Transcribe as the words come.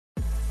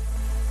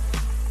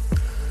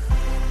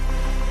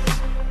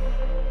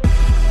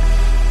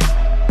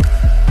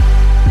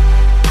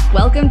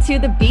to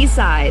The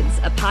B-Sides,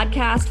 a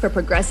podcast for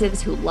progressives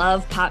who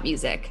love pop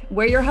music.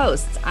 We're your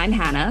hosts. I'm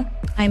Hannah.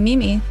 I'm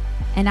Mimi.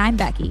 And I'm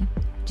Becky.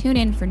 Tune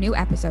in for new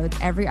episodes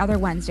every other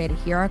Wednesday to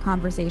hear our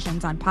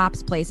conversations on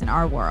pop's place in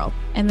our world.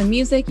 And the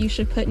music you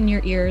should put in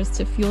your ears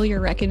to fuel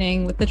your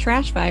reckoning with the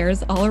trash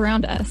fires all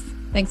around us.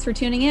 Thanks for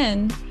tuning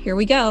in. Here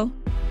we go.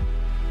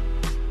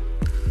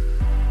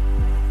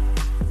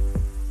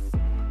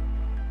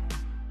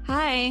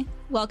 Hi,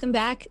 welcome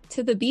back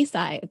to The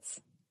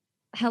B-Sides.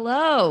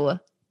 Hello.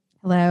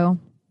 Hello.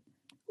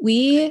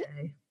 We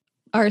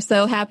are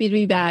so happy to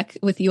be back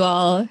with you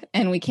all,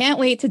 and we can't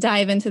wait to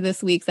dive into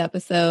this week's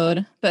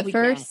episode. But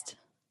first,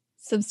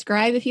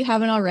 subscribe if you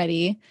haven't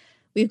already.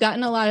 We've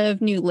gotten a lot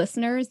of new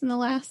listeners in the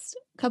last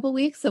couple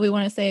weeks, so we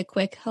want to say a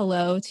quick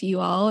hello to you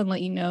all and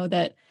let you know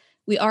that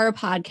we are a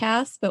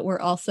podcast, but we're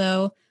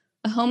also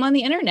a home on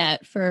the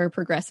internet for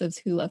progressives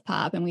who love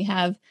pop, and we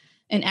have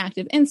an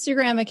active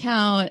Instagram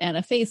account and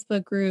a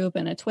Facebook group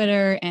and a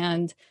Twitter,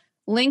 and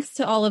links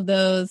to all of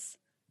those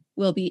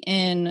will be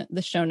in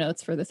the show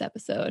notes for this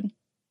episode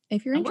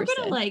if you're interested.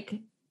 We're gonna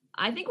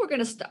I think we're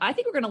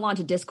gonna launch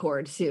a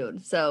Discord soon.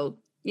 So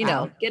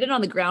get it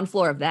on the ground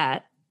floor of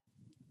that.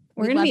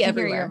 We're gonna be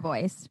everywhere. Hear your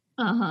voice.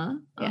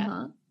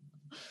 Yeah.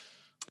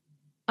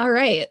 All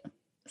right.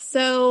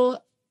 So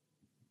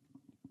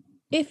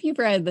if you've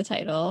read the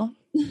title,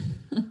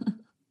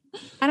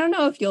 I don't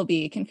know if you'll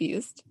be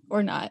confused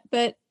or not,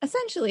 but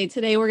essentially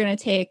today we're going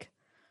to take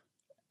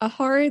a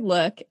hard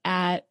look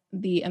at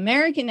the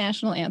American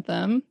national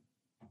anthem,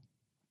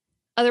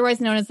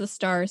 otherwise known as the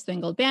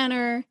Star-Spangled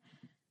Banner,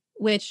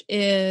 which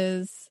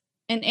is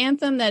an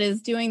anthem that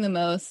is doing the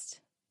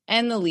most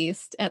and the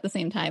least at the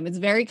same time. It's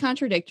very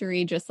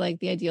contradictory, just like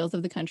the ideals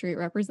of the country it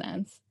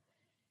represents.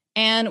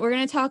 And we're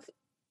going to talk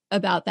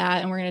about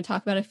that, and we're going to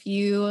talk about a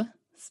few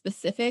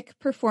specific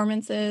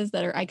performances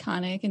that are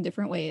iconic in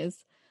different ways.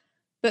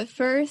 But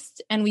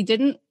first, and we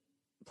didn't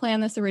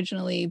plan this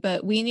originally,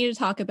 but we need to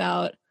talk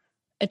about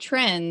a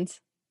trend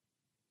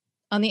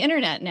on the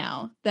internet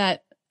now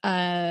that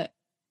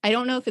I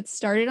don't know if it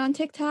started on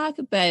TikTok,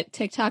 but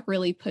TikTok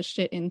really pushed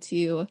it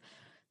into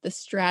the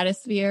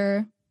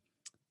stratosphere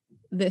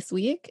this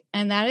week.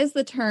 And that is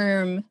the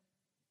term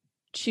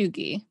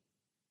cheugy.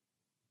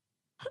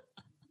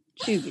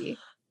 Cheugy.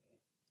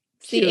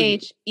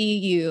 CHEUGY.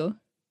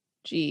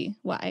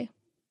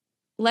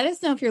 Let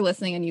us know if you're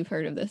listening and you've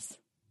heard of this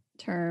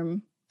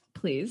term,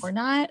 please, or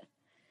not.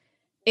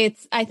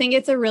 I think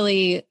it's a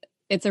really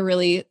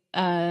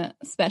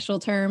special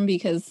term,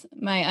 because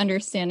my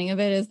understanding of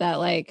it is that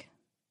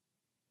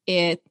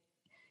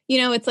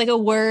it's like a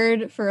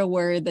word for a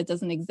word that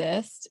doesn't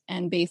exist,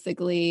 and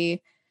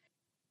basically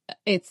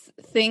it's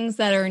things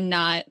that are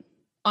not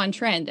on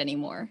trend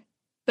anymore,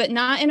 but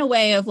not in a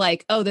way of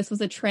like, oh, this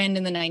was a trend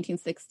in the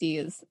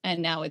 1960s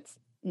and now it's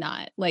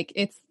not. Like,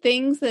 it's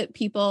things that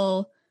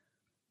people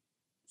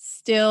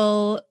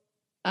still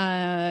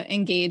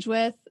engage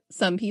with,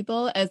 some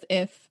people, as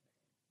if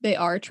they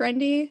are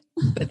trendy,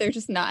 but they're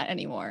just not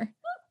anymore.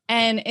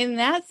 And in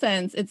that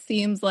sense, it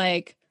seems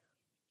like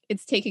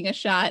it's taking a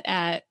shot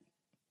at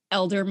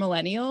elder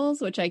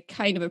millennials, which I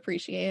kind of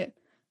appreciate.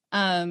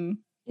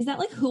 Is that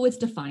like who it's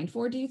defined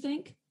for, do you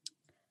think?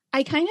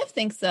 I kind of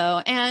think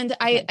so. And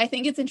I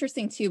think it's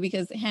interesting too,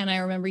 because Hannah, I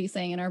remember you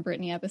saying in our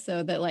Britney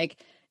episode that like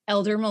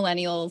elder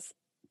millennials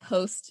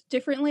post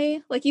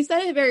differently. Like, you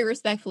said it very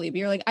respectfully, but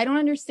you're like, I don't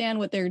understand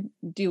what they're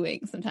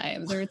doing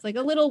sometimes, or it's like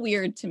a little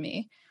weird to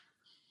me.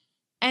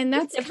 And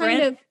that's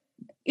kind of,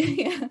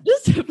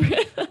 just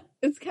different.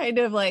 It's kind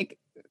of like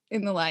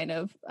in the line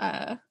of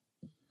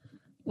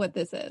what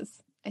this is,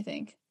 I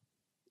think.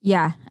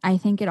 Yeah, I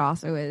think it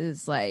also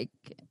is like,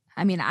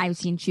 I mean, I've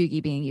seen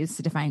cheugy being used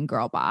to define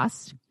girl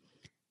boss.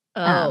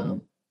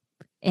 Oh.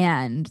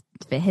 And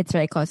if it hits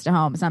very close to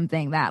home,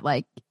 something that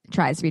like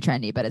tries to be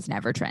trendy, but is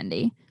never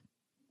trendy.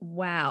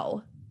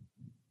 Wow.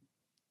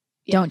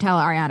 Don't tell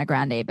Ariana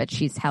Grande, but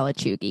she's hella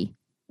cheugy.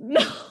 No.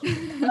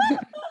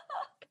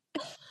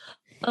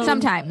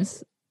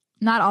 Sometimes,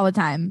 not all the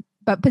time,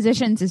 but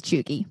Positions is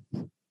cheugy.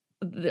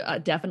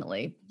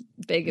 Definitely.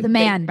 The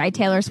Man by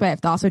Taylor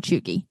Swift, also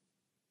cheugy.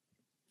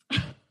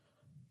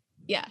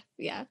 Yeah.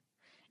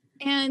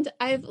 And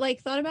I've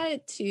thought about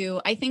it too.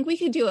 I think we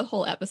could do a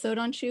whole episode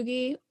on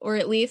cheugy, or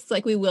at least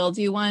we will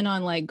do one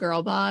on like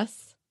girl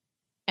boss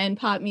and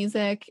pop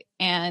music,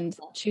 and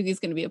cheugy's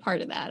going to be a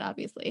part of that,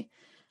 obviously.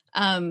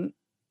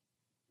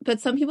 But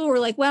some people were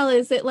like, well,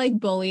 is it like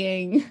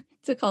bullying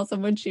to call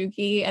someone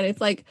cheugy? And it's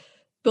like,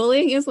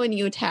 bullying is when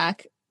you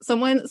attack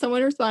someone.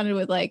 Someone responded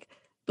with like,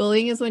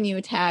 bullying is when you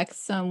attack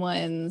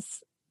something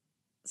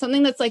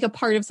that's like a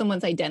part of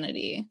someone's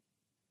identity,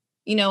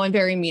 and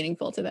very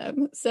meaningful to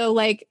them. So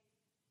like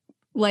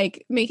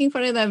making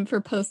fun of them for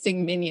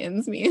posting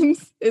Minions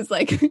memes is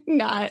like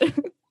not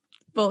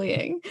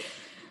bullying.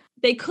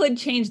 They could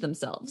change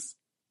themselves.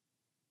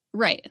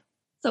 Right.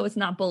 So it's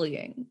not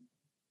bullying.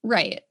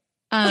 Right.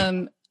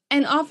 And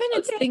often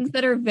it's things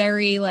that are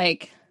very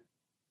like,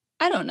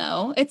 I don't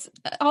know. It's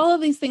all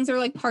of these things are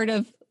like part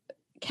of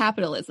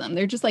capitalism.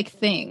 They're just like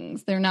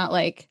things. They're not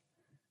like,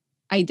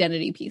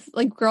 identity piece.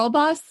 Like girl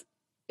boss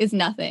is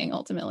nothing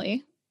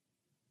ultimately.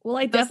 Well,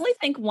 I definitely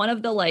think one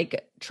of the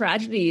like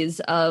tragedies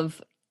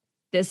of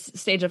this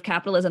stage of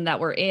capitalism that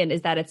we're in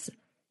is that it's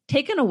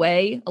taken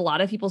away a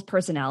lot of people's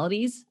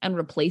personalities and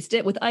replaced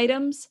it with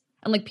items.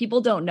 And like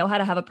people don't know how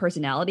to have a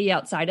personality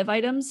outside of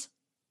items,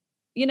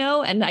 you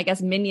know? And I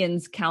guess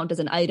minions count as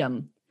an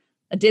item,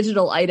 a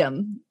digital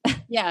item.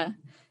 Yeah.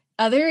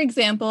 Other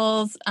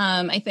examples,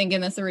 I think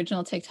in this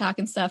original TikTok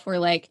and stuff were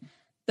like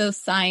those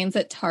signs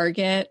at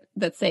Target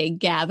that say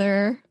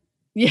gather.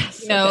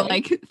 Yes. You know,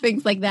 like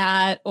things like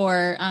that,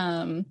 or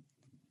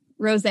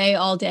rosé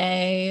all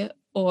day,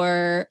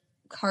 or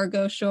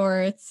cargo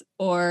shorts,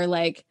 or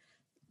like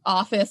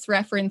office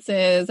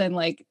references and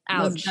like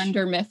those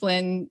Dunder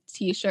Mifflin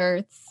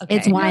t-shirts. Okay.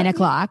 It's wine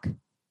o'clock.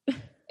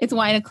 It's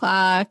wine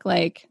o'clock,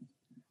 like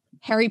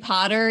Harry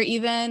Potter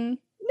even.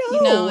 No.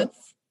 You know,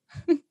 it's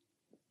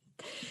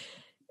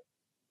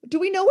Do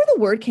we know where the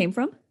word came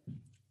from?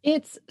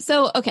 It's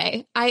so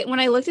okay. When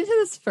I looked into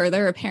this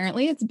further,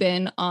 apparently it's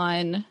been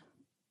on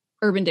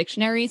Urban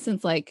Dictionary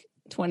since like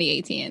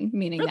 2018,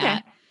 meaning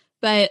that.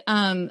 But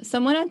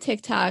someone on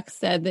TikTok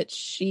said that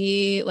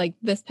she, like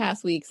this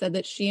past week, said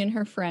that she and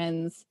her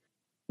friends,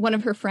 one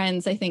of her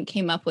friends, I think,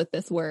 came up with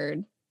this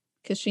word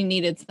because she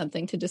needed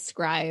something to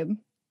describe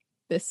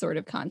this sort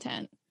of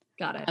content.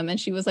 Got it. And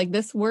she was like,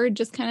 this word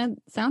just kind of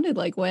sounded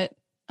like what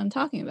I'm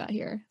talking about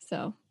here.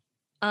 So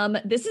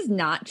this is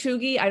not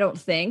chuggy, I don't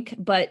think,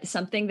 but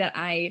something that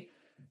I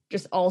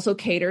just also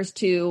caters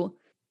to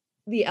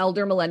the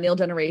elder millennial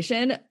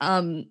generation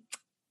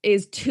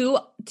is two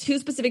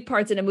specific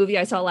parts in a movie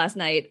I saw last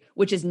night,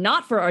 which is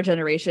not for our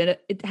generation.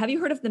 Have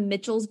you heard of The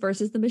Mitchells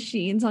versus the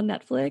Machines on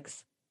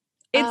Netflix?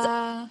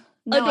 It's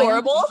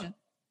adorable. Okay.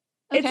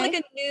 It's like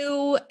a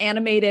new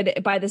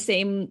animated by the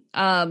same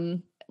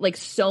like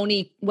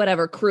Sony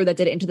whatever crew that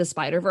did Into the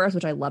Spider-Verse,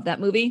 which I love that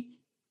movie.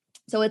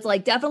 So it's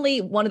like definitely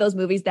one of those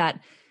movies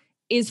that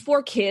is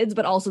for kids,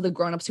 but also the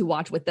grownups who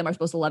watch with them are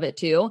supposed to love it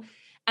too.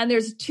 And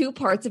there's two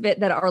parts of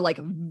it that are like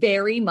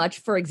very much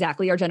for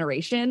exactly our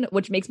generation,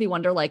 which makes me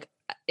wonder, like,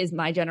 is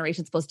my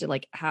generation supposed to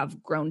like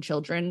have grown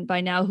children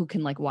by now who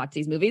can like watch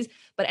these movies?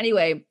 But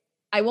anyway,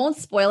 I won't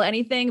spoil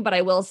anything, but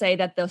I will say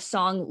that the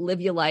song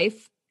Live Your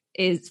Life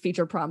is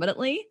featured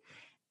prominently,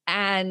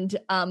 and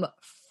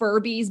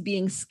Furbies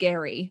being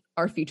scary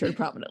are featured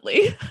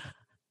prominently.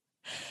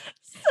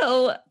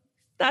 So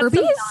that's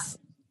Furbies?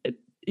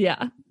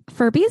 Yeah.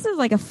 Furbies is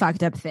like a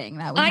fucked up thing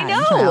that we had in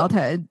know.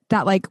 childhood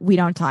that like we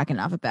don't talk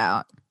enough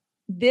about.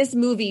 This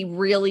movie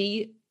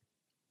really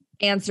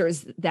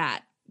answers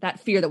that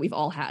fear that we've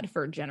all had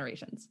for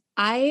generations.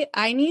 I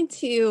need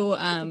to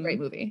it's a great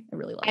movie. I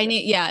really like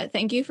it. Yeah,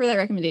 thank you for that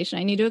recommendation.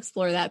 I need to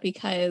explore that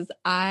because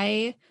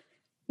I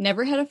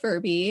never had a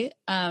Furby,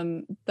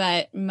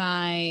 but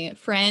my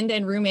friend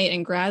and roommate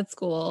in grad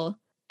school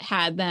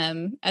had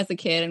them as a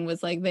kid and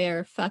was like,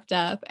 they're fucked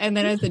up. And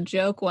then as a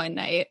joke one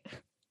night,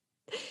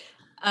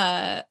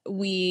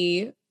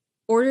 we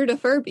ordered a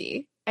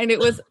Furby, and it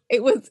was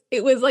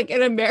like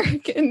an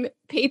American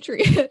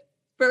patriot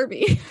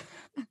Furby.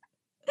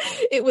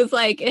 It was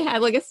like, it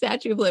had like a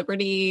Statue of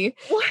Liberty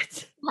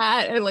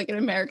hat and like an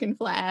American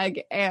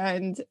flag,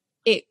 and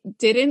it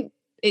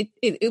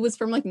was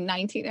from like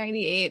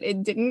 1998.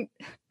 It didn't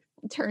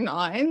turn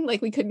on,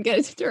 like we couldn't get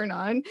it to turn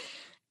on.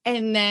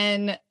 And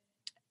then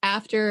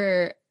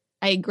after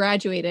I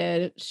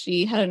graduated,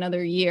 she had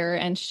another year,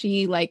 and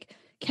she like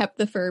kept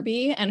the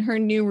Furby, and her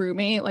new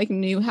roommate like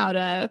knew how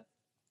to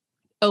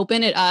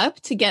open it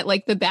up to get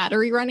like the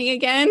battery running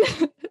again.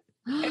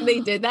 And they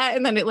did that,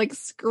 and then it like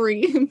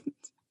screamed.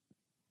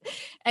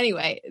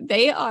 Anyway,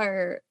 they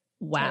are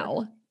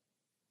wow.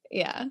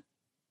 Yeah.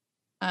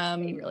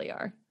 They really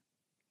are.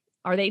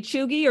 Are they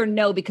chuggy or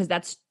no? Because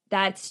that's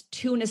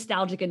too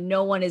nostalgic and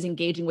no one is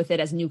engaging with it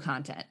as new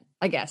content,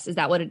 I guess. Is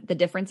that what the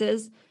difference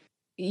is?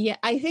 Yeah,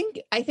 I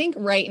think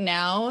right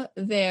now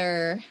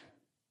they're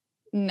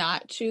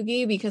not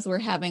chuggy because we're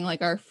having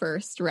like our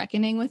first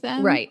reckoning with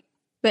them. Right.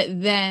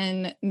 But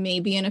then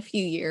maybe in a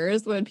few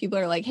years when people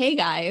are like, hey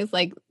guys,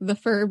 like the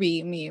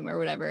Furby meme or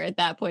whatever, at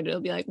that point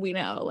it'll be like, we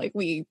know, like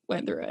we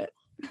went through it.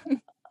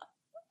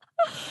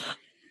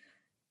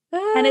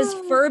 And is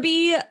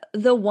Furby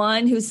the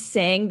one who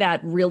sang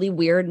that really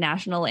weird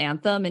national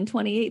anthem in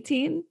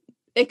 2018?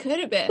 It could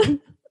have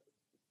been.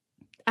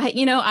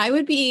 I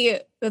would be,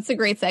 that's a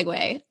great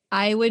segue.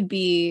 I would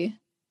be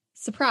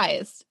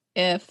surprised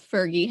if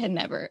Fergie had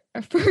never,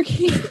 or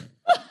Fergie,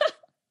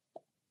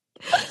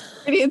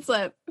 Freudian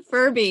slip,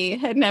 Furby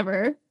had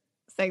never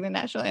sang the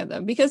national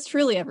anthem, because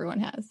truly everyone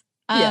has.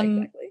 Yeah,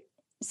 exactly.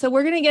 So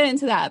we're going to get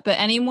into that, but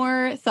any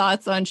more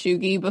thoughts on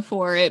chuggy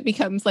before it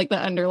becomes like the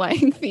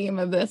underlying theme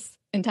of this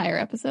entire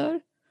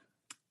episode?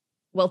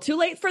 Well, too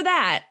late for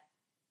that.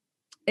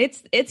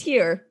 It's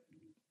here.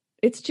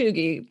 It's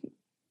chuggy.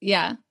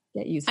 Yeah.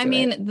 Get used to it. I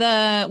mean,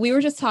 we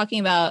were just talking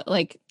about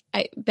like,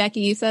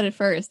 Becky, you said it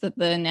first that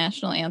the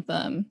national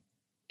anthem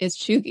is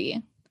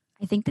chuggy.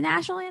 I think the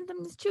national anthem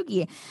is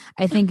chuggy.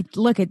 I think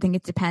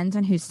it depends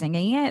on who's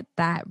singing it.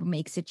 That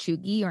makes it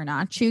chuggy or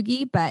not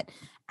chuggy. But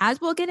as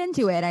we'll get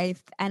into it,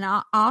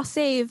 I'll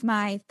save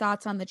my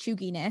thoughts on the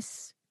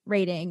chugginess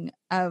rating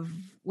of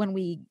when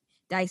we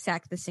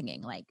dissect the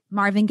singing. Like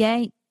Marvin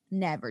Gaye,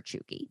 never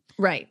chuggy.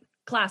 Right.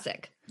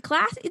 Classic.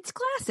 It's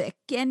classic,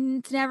 and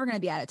it's never going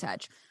to be out of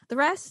touch. The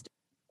rest,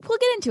 we'll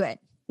get into it.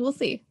 We'll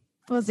see.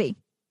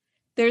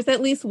 There's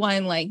at least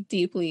one like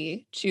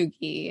deeply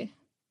chuggy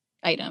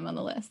item on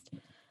the list.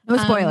 No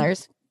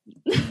spoilers.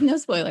 No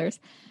spoilers.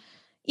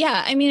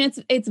 Yeah, I mean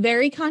it's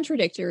very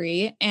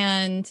contradictory,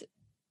 and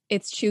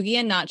it's chuggy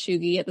and not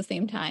chuggy at the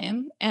same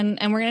time. And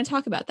we're going to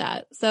talk about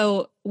that.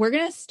 So we're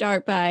going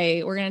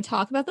to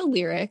talk about the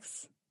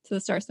lyrics to the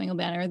Star-Spangled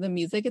Banner, the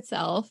music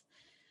itself,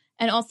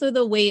 and also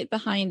the weight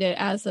behind it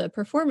as a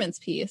performance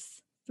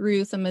piece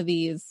through some of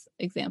these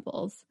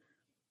examples.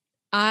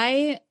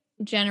 I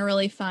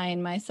generally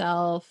find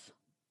myself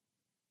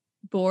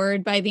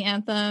bored by the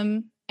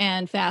anthem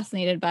and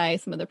fascinated by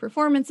some of the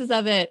performances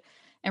of it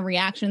and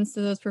reactions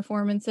to those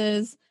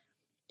performances.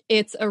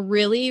 It's a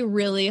really,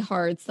 really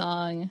hard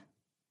song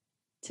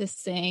to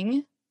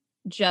sing,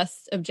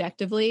 just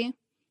objectively.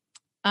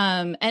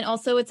 And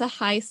also it's a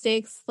high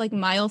stakes, like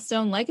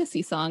milestone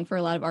legacy song for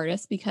a lot of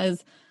artists,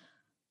 because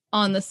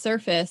on the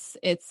surface,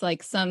 it's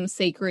like some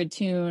sacred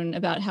tune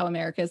about how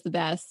America is the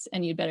best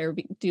and you'd better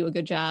do a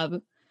good job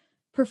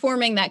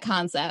performing that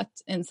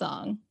concept in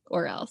song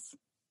or else.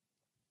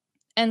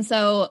 And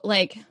so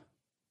like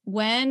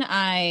when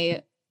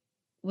I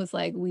was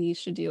like, we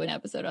should do an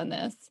episode on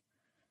this,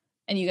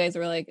 and you guys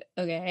were like,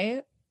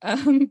 okay.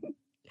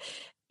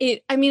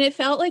 It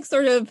felt like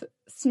sort of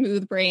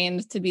smooth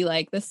brained to be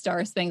like, the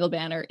Star-Spangled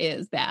Banner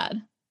is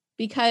bad,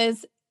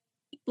 because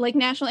like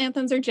national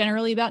anthems are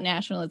generally about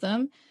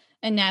nationalism,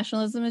 and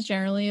nationalism is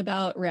generally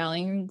about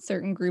rallying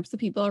certain groups of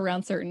people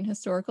around certain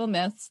historical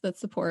myths that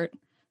support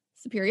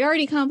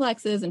superiority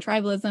complexes and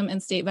tribalism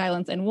and state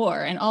violence and war.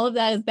 And all of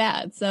that is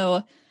bad.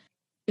 So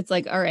it's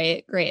like, all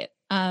right, great.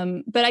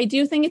 But I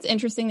do think it's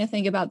interesting to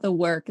think about the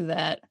work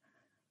that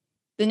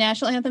the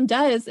national anthem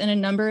does in a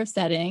number of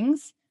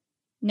settings.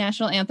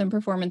 National anthem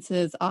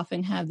performances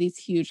often have these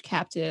huge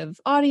captive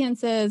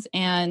audiences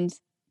and,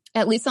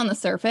 at least on the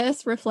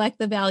surface, reflect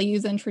the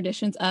values and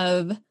traditions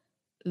of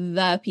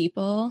the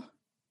people.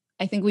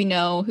 I think we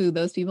know who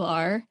those people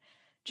are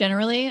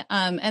generally.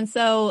 And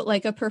so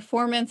like a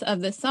performance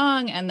of the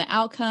song and the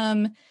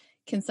outcome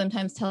can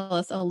sometimes tell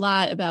us a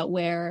lot about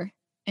where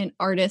an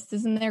artist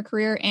is in their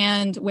career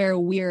and where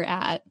we're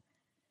at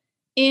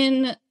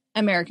in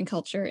American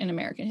culture, in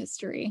American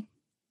history.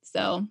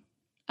 So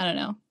I don't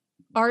know.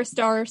 Our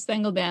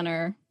Star-Spangled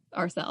Banner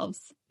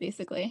ourselves,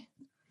 basically.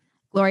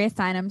 Gloria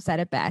Steinem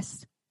said it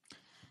best.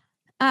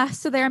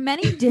 So there are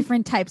many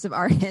different types of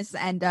artists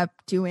end up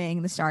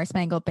doing the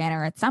Star-Spangled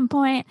Banner at some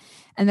point,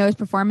 and those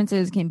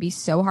performances can be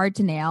so hard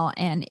to nail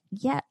and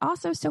yet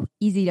also so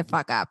easy to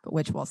fuck up,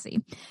 which we'll see,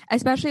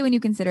 especially when you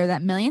consider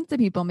that millions of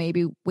people may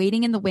be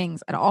waiting in the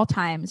wings at all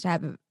times to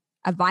have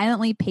a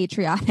violently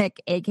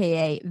patriotic,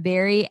 aka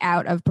very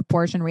out of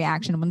proportion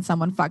reaction when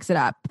someone fucks it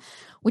up,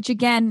 which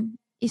again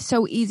is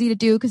so easy to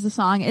do because the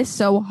song is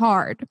so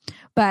hard.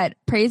 But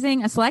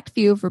praising a select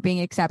few for being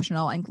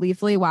exceptional and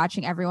gleefully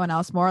watching everyone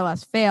else more or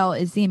less fail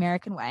is the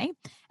American way,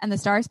 and the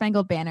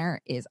Star-Spangled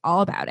Banner is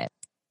all about it.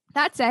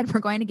 That said,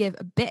 we're going to give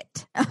a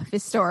bit of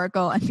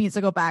historical and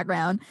musical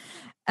background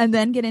and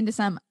then get into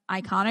some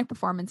iconic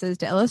performances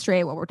to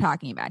illustrate what we're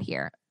talking about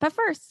here. But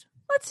first,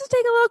 let's just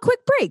take a little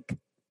quick break.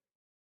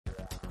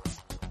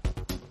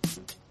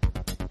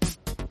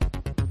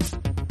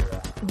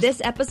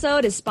 This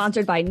episode is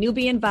sponsored by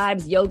Nubian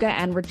Vibes Yoga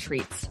and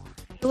Retreats.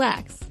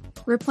 Relax,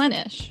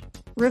 replenish,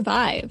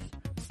 revive.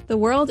 The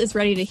world is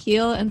ready to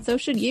heal, and so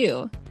should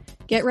you.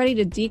 Get ready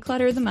to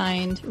declutter the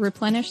mind,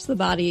 replenish the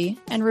body,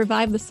 and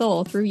revive the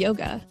soul through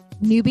yoga.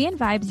 Nubian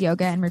Vibes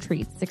Yoga and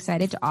Retreats is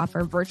excited to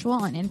offer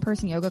virtual and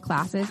in-person yoga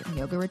classes and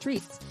yoga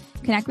retreats.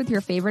 Connect with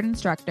your favorite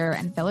instructor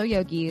and fellow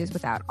yogis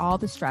without all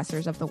the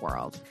stressors of the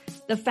world.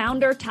 The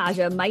founder,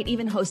 Taja, might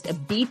even host a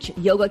beach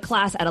yoga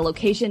class at a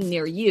location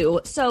near you.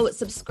 So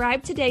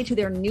subscribe today to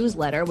their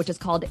newsletter, which is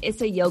called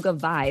Issa Yoga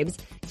Vibes,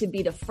 to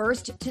be the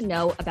first to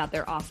know about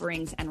their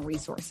offerings and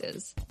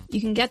resources. You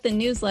can get the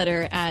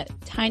newsletter at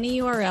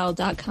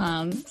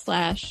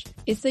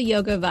tinyurl.com/Issa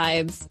Yoga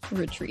Vibes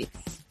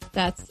Retreats.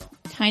 That's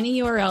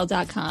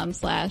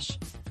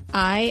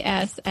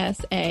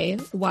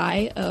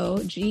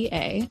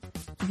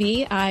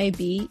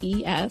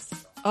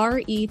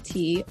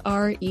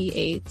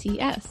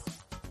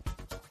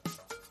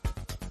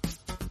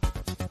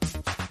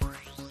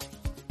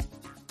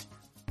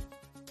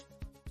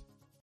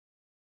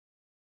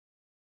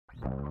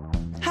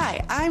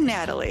Hi, I'm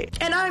Natalie.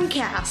 And I'm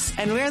Cass.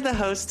 And we're the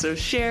hosts of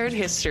Shared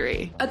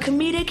History, a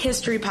comedic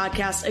history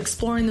podcast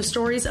exploring the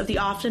stories of the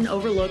often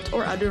overlooked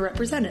or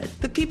underrepresented.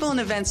 The people and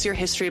events your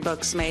history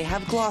books may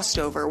have glossed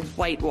over,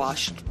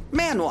 whitewashed,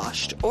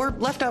 man-washed, or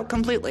left out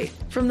completely.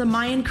 From the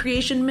Mayan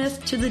creation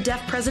myth to the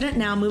Deaf President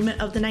Now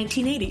movement of the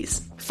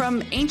 1980s.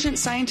 From ancient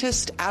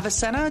scientist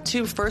Avicenna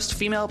to first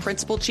female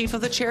principal chief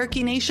of the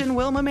Cherokee Nation,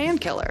 Wilma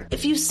Mankiller.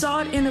 If you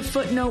saw it in a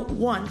footnote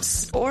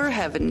once, or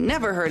have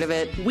never heard of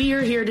it,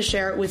 we're here to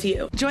share it with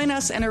you. Join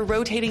us in a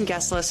rotating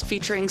guest list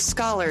featuring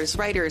scholars,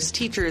 writers,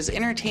 teachers,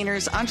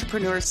 entertainers,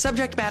 entrepreneurs,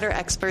 subject matter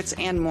experts,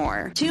 and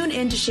more. Tune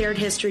in to Shared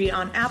History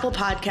on Apple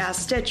Podcasts,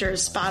 Stitcher,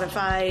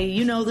 Spotify,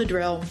 you know the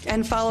drill.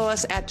 And follow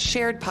us at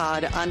Shared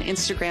Pod on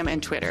Instagram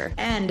and Twitter.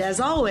 And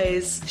as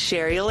always,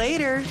 share you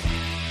later.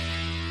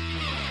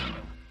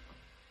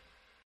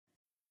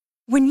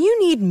 When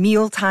you need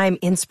mealtime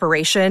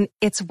inspiration,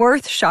 it's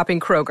worth shopping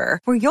Kroger,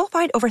 where you'll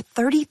find over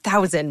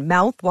 30,000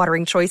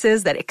 mouth-watering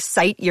choices that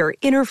excite your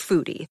inner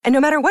foodie. And no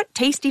matter what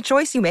tasty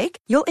choice you make,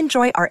 you'll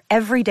enjoy our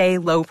everyday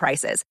low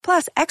prices,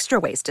 plus extra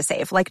ways to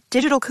save, like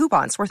digital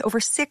coupons worth over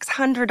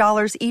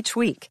 $600 each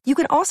week. You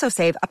can also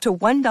save up to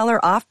 $1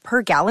 off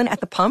per gallon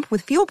at the pump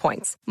with fuel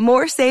points.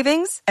 More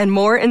savings and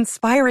more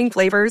inspiring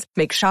flavors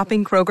make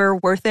shopping Kroger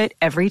worth it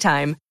every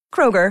time.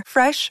 Kroger,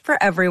 fresh for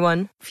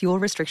everyone. Fuel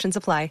restrictions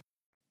apply.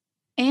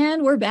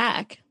 And we're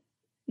back.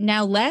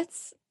 Now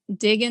let's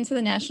dig into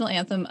the national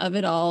anthem of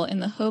it all in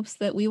the hopes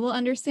that we will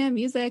understand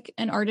music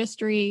and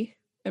artistry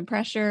and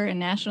pressure and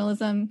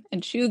nationalism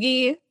and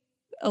chuggy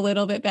a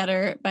little bit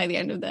better by the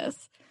end of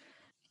this.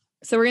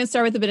 So we're going to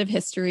start with a bit of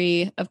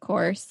history, of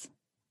course.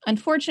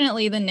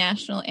 Unfortunately, the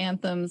national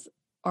anthem's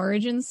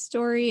origin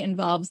story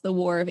involves the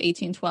War of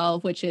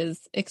 1812, which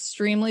is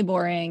extremely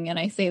boring. And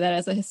I say that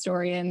as a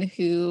historian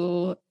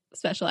who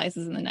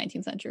specializes in the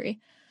 19th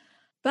century.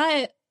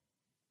 But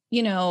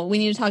you know, we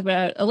need to talk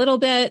about it a little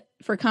bit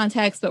for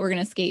context, but we're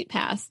going to skate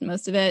past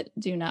most of it.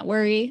 Do not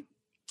worry.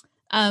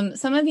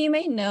 Some of you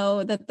may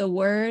know that the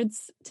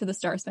words to the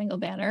Star-Spangled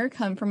Banner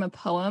come from a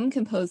poem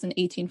composed in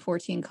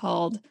 1814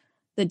 called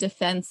The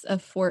Defense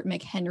of Fort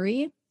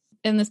McHenry.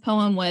 And this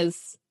poem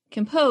was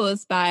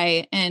composed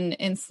by an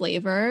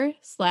enslaver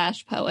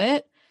 /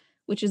 poet,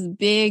 which is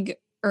big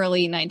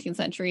early 19th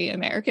century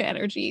America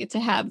energy to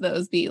have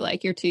those be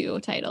like your two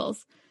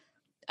titles.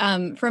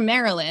 From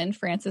Maryland,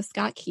 Francis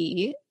Scott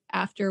Key,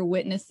 after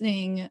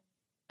witnessing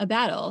a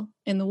battle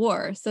in the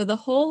war. So the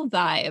whole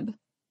vibe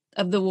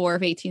of the War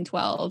of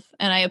 1812,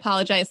 and I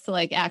apologize to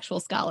like actual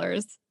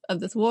scholars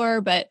of this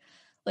war, but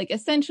like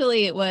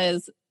essentially it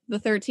was the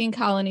 13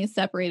 colonies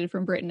separated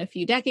from Britain a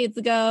few decades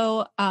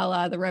ago, a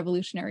la the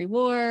Revolutionary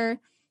War,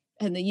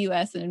 and the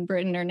US and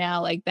Britain are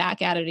now like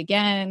back at it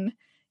again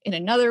in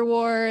another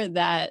war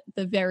that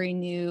the very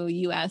new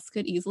US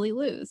could easily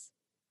lose.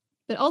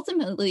 But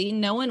ultimately,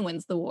 no one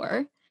wins the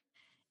war.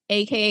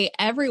 AKA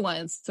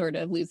everyone sort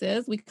of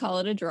loses. We call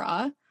it a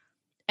draw.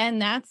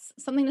 And that's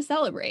something to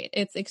celebrate.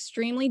 It's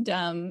extremely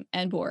dumb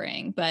and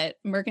boring, but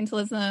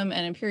mercantilism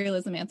and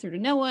imperialism answered to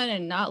no one,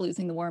 and not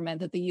losing the war meant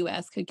that the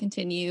US could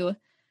continue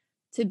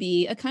to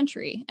be a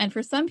country. And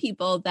for some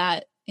people,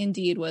 that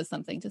indeed was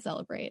something to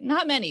celebrate.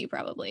 Not many,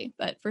 probably,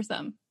 but for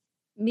some.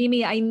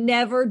 Mimi, I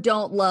never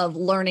don't love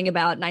learning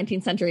about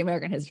 19th century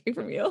American history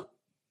from you.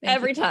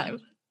 Every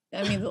time.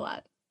 That means a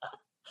lot.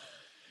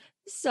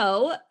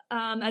 So,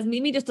 as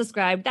Mimi just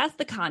described, that's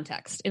the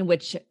context in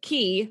which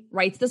Key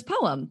writes this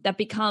poem that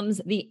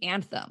becomes the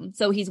anthem.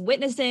 So he's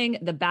witnessing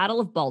the Battle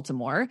of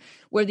Baltimore,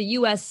 where the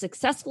U.S.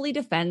 successfully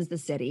defends the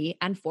city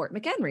and Fort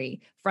McHenry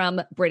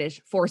from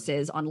British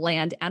forces on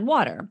land and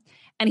water.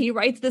 And he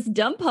writes this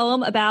dumb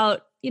poem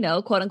about, you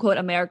know, quote unquote,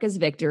 America's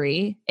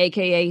victory,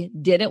 aka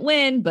didn't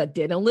win, but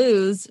didn't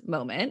lose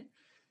moment.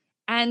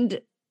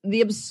 And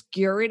the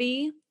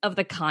obscurity of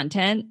the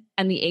content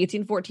and the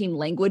 1814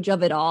 language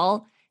of it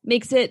all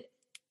makes it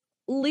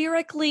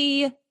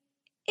lyrically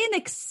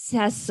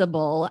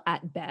inaccessible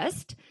at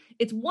best.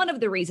 It's one of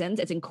the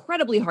reasons it's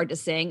incredibly hard to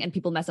sing and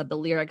people mess up the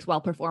lyrics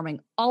while performing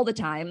all the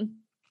time.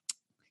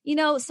 You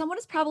know, someone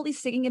is probably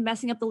singing and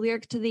messing up the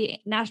lyrics to the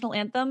national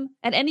anthem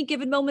at any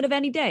given moment of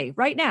any day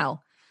right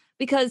now,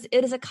 because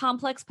it is a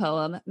complex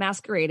poem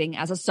masquerading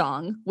as a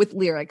song with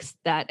lyrics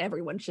that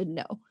everyone should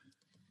know.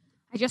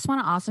 I just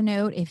want to also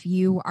note, if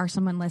you are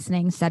someone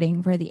listening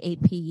studying for the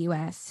AP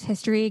US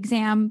history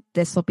exam,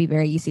 this will be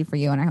very easy for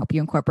you, and I hope you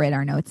incorporate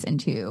our notes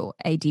into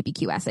a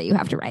DBQ essay you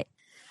have to write.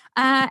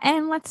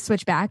 And let's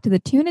switch back to the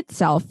tune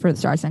itself for the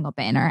Star-Spangled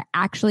Banner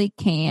actually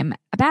came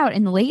about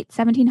in the late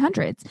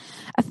 1700s,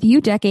 a few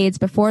decades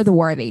before the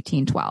War of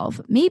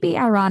 1812. Maybe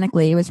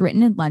ironically, it was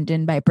written in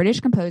London by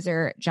British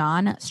composer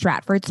John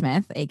Stratford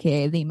Smith,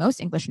 aka the most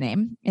English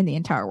name in the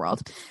entire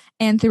world.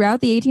 And throughout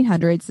the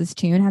 1800s, this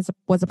tune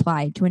was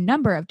applied to a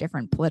number of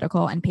different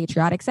political and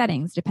patriotic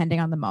settings,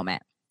 depending on the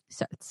moment.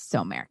 So it's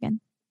so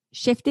American.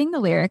 Shifting the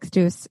lyrics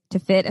to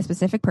fit a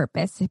specific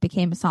purpose, it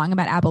became a song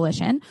about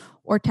abolition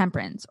or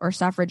temperance or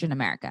suffrage in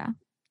America.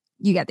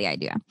 You get the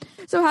idea.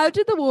 So how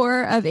did the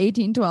War of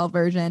 1812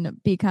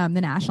 version become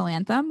the national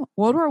anthem?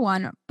 World War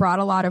I brought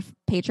a lot of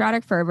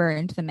patriotic fervor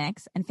into the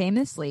mix, and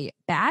famously,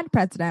 bad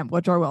President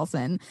Woodrow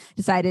Wilson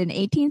decided in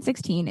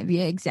 1816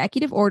 via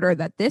executive order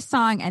that this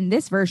song and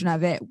this version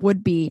of it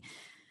would be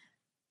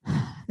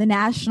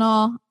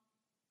the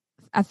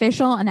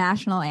official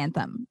national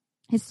anthem.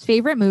 His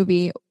favorite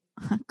movie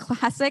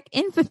Classic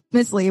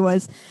infamously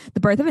was The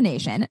Birth of a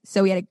Nation.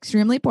 So he had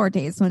extremely poor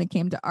taste when it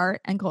came to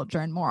art and culture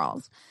and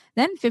morals.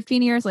 Then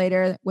 15 years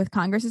later, with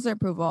Congress's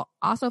approval,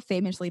 also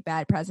famously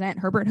bad President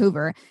Herbert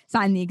Hoover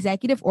signed the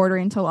executive order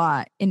into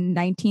law in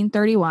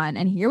 1931.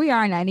 And here we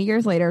are 90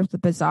 years later with the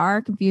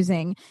bizarre,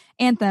 confusing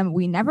anthem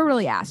we never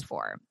really asked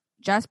for,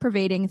 just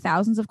pervading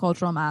thousands of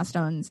cultural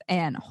milestones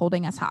and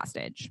holding us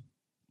hostage.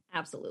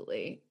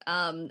 Absolutely.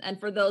 And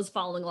for those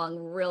following along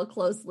real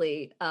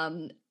closely,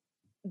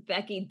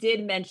 Becky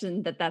did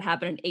mention that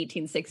happened in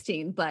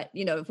 1816, but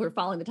if we're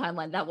following the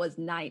timeline, that was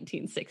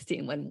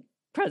 1916 when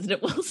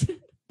President Wilson.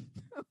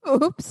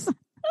 Oops.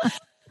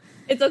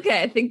 It's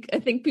okay. I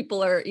think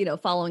people are,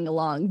 following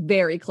along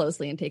very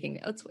closely and taking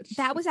notes, which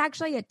that was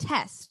actually a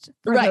test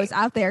for right. those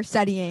out there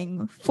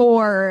studying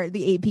for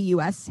the AP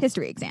US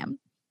history exam.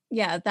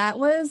 Yeah, that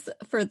was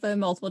for the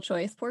multiple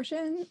choice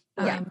portion.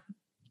 Yeah.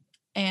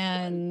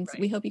 And right.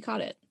 We hope you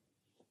caught it.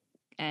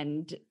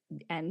 And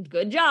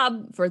good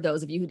job for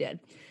those of you who did.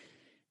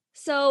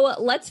 So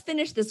let's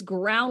finish this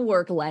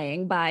groundwork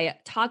laying by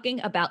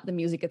talking about the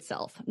music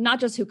itself, not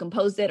just who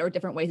composed it or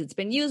different ways it's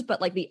been used,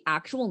 but like the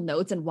actual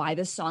notes and why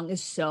this song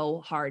is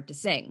so hard to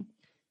sing.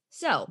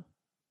 So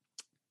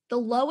the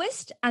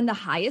lowest and the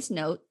highest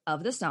note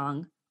of the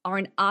song are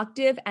an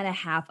octave and a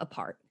half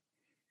apart,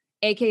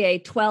 aka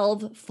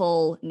 12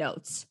 full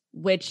notes,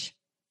 which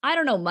I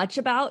don't know much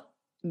about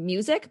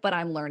music, but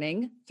I'm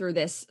learning through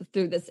this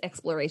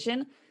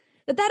exploration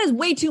that is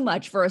way too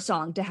much for a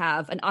song to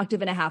have an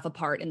octave and a half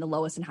apart in the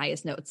lowest and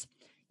highest notes.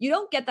 You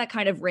don't get that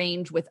kind of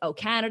range with "Oh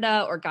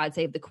Canada" or "God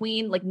Save the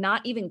Queen," like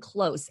not even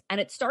close. And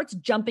it starts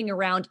jumping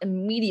around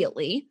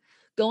immediately,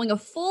 going a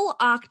full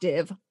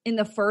octave in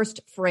the first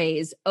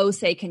phrase, "Oh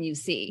say can you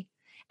see,"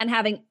 and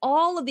having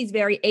all of these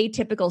very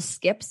atypical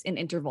skips in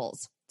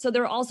intervals. So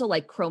there are also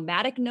like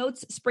chromatic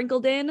notes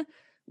sprinkled in,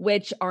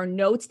 which are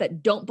notes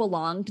that don't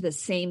belong to the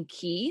same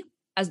key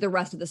as the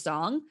rest of the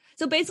song.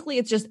 So basically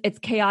it's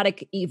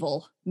chaotic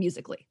evil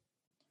musically.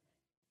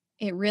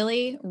 It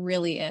really,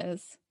 really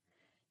is.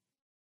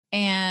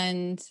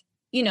 And,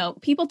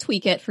 people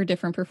tweak it for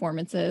different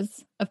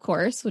performances, of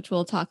course, which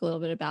we'll talk a little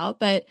bit about,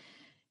 but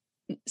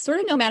sort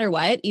of no matter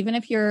what, even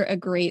if you're a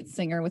great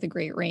singer with a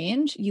great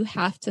range, you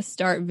have to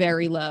start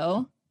very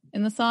low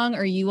in the song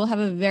or you will have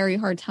a very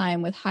hard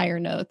time with higher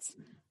notes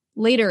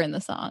later in the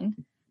song.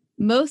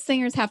 Most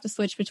singers have to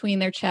switch between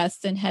their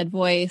chest and head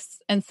voice.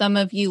 And some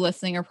of you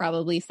listening are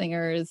probably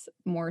singers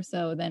more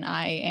so than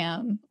I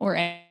am or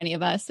any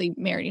of us. So you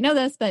may already know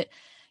this, but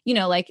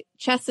like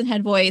chest and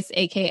head voice,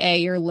 AKA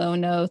your low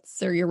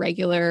notes or your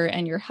regular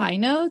and your high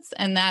notes.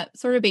 And that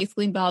sort of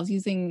basically involves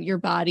using your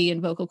body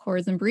and vocal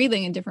cords and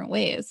breathing in different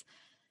ways.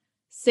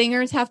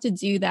 Singers have to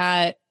do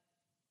that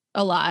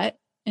a lot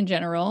in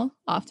general,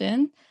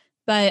 often.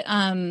 But,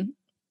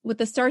 with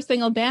the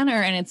Star-Spangled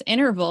Banner and its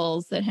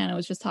intervals that Hannah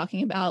was just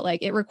talking about,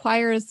 like it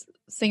requires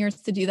singers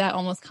to do that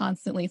almost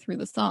constantly through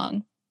the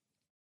song.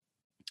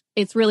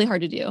 It's really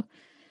hard to do.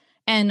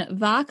 And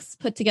Vox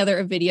put together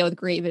a video with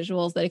great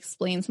visuals that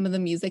explain some of the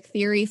music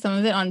theory, some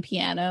of it on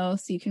piano,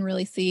 so you can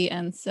really see.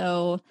 And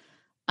so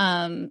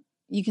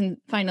you can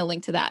find a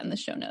link to that in the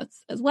show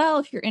notes as well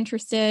if you're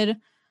interested.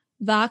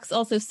 Vox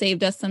also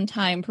saved us some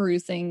time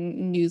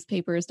perusing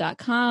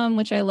newspapers.com,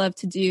 which I love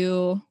to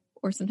do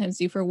or sometimes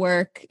do for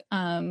work,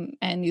 and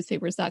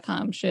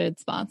newspapers.com should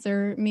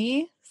sponsor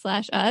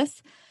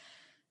me/us.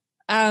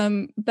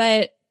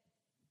 But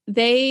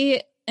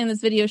they, in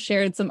this video,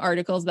 shared some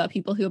articles about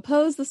people who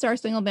oppose the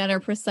Star-Spangled Banner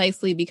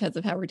precisely because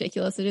of how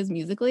ridiculous it is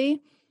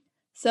musically.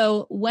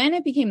 So when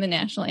it became the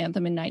national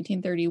anthem in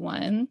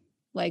 1931,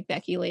 like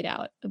Becky laid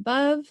out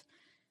above,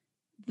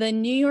 the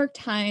New York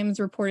Times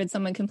reported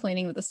someone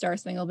complaining that the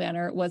Star-Spangled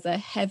Banner was a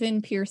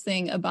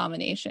heaven-piercing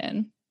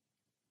abomination.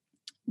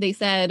 They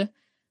said,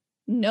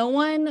 "No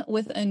one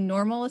with a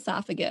normal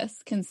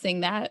esophagus can sing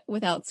that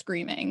without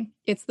screaming.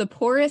 It's the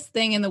poorest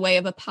thing in the way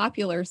of a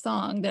popular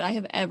song that I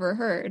have ever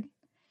heard."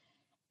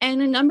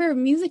 And a number of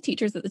music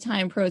teachers at the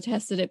time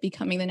protested it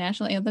becoming the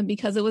national anthem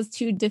because it was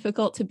too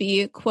difficult to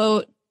be,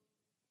 quote,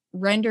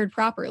 rendered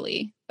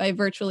properly by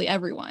virtually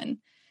everyone.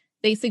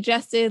 They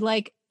suggested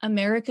like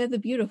America the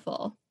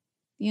Beautiful.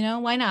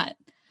 Why not?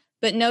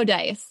 But no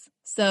dice.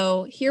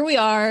 So here we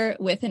are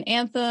with an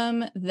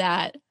anthem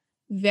that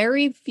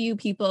very few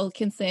people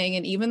can sing,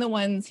 and even the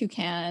ones who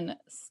can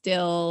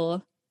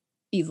still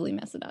easily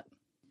mess it up.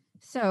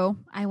 So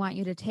I want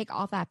you to take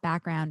all that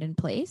background in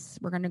place.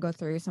 We're going to go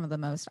through some of the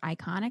most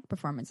iconic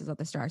performances of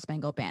the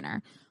Star-Spangled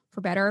Banner,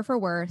 for better or for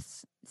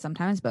worse,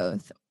 sometimes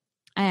both.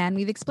 And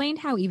we've explained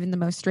how even the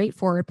most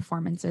straightforward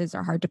performances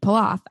are hard to pull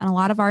off, and a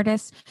lot of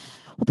artists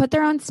will put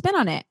their own spin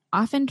on it,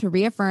 often to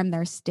reaffirm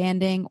their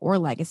standing or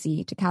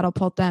legacy, to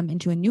catapult them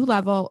into a new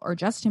level, or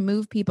just to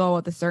move people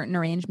with a certain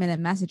arrangement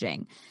and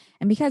messaging.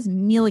 And because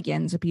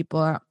millions of people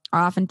are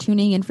often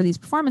tuning in for these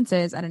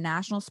performances at a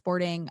national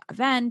sporting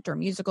event or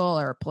musical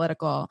or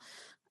political,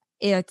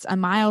 it's a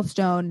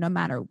milestone no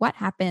matter what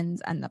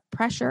happens, and the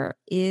pressure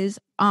is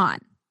on.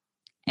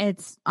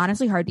 It's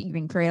honestly hard to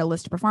even create a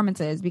list of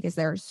performances because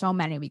there are so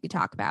many we could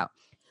talk about.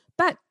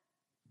 But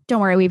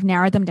don't worry, we've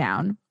narrowed them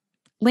down.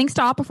 Links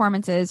to all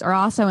performances are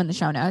also in the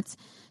show notes,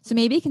 so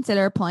maybe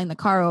consider pulling the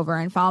car over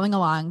and following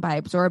along by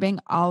absorbing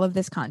all of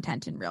this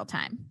content in real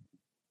time.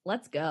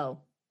 Let's go.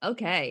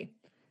 Okay.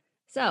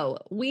 So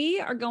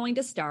we are going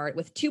to start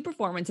with two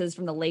performances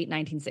from the late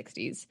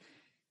 1960s.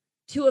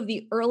 Two of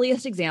the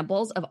earliest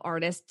examples of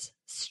artists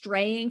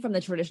straying from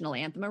the traditional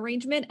anthem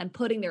arrangement and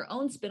putting their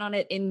own spin on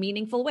it in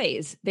meaningful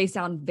ways. They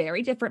sound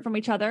very different from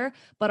each other,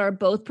 but are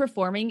both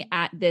performing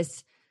at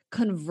this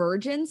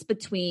convergence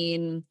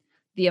between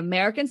the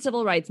American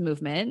Civil Rights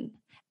Movement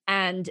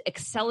and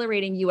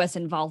accelerating U.S.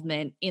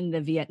 involvement in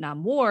the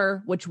Vietnam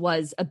War, which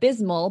was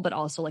abysmal, but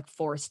also like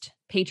forced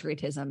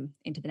patriotism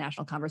into the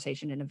national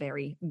conversation in a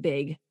very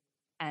big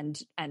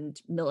and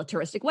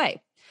militaristic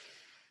way.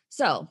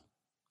 So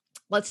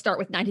let's start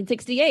with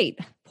 1968.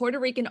 Puerto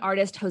Rican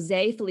artist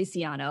Jose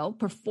Feliciano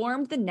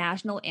performed the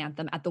national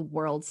anthem at the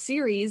World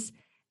Series,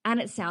 and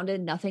it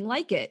sounded nothing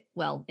like it.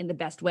 Well, in the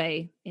best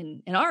way,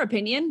 in our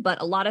opinion,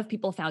 but a lot of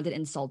people found it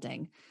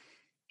insulting.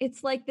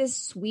 It's like this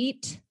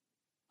sweet,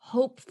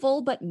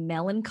 hopeful, but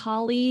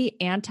melancholy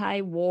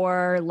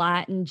anti-war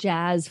Latin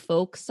jazz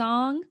folk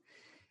song.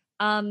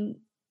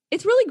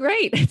 It's really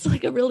great. It's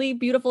like a really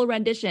beautiful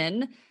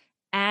rendition.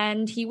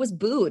 And he was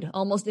booed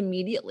almost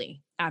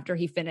immediately after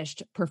he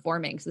finished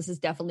performing. So this is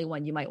definitely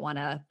one you might want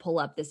to pull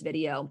up this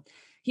video.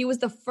 He was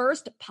the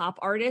first pop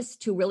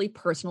artist to really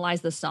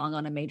personalize the song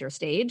on a major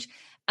stage.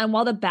 And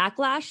while the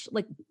backlash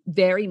like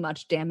very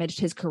much damaged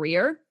his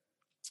career,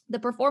 the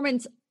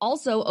performance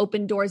also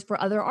opened doors for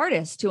other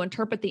artists to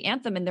interpret the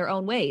anthem in their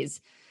own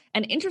ways.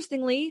 And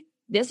interestingly,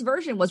 this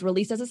version was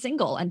released as a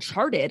single and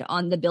charted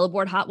on the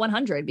Billboard Hot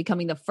 100,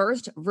 becoming the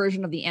first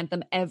version of the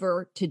anthem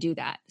ever to do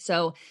that.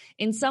 So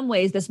in some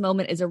ways, this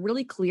moment is a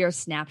really clear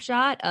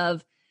snapshot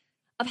of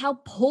how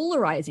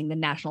polarizing the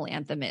national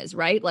anthem is,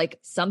 right? Like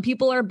some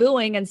people are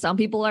booing and some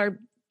people are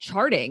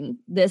charting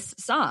this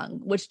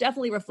song, which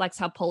definitely reflects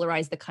how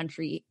polarized the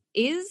country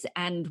is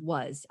and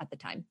was at the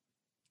time.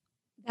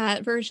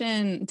 That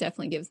version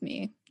definitely gives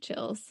me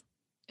chills.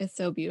 It's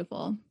so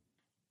beautiful.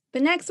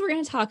 But next we're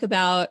going to talk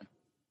about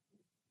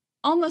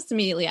almost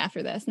immediately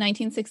after this,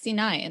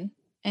 1969,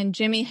 and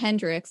Jimi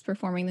Hendrix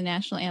performing the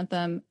national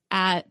anthem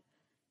at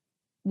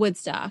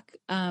Woodstock,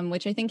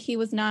 which I think he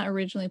was not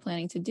originally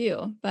planning to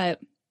do. But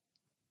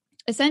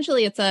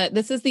essentially,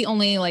 this is the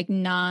only like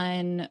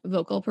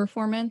non-vocal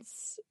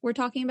performance we're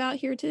talking about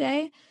here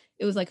today.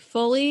 It was like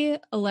fully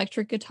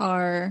electric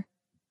guitar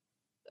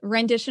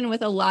rendition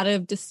with a lot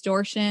of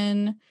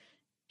distortion,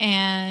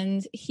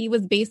 and he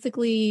was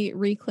basically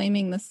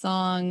reclaiming the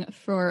song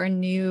for a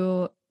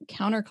new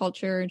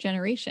counterculture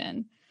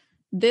generation.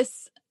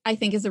 This, I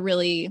think, is a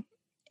really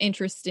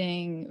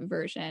interesting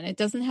version. It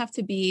doesn't have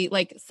to be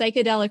like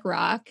psychedelic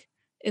rock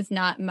is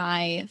not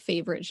my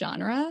favorite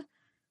genre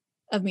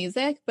of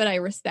music, but I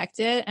respect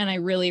it, and I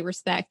really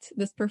respect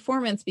this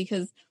performance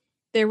because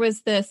there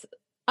was this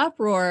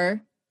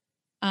uproar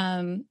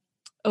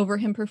over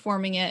him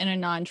performing it in a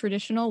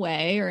non-traditional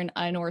way or an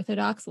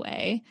unorthodox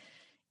way,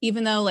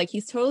 even though like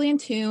he's totally in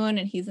tune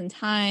and he's in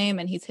time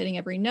and he's hitting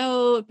every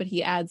note, but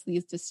he adds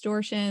these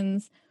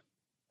distortions.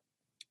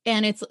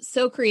 And it's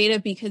so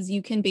creative because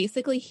you can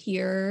basically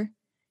hear,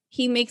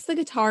 he makes the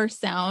guitar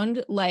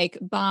sound like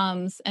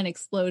bombs and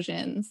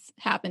explosions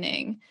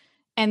happening.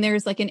 And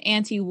there's like an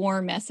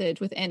anti-war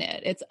message within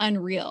it. It's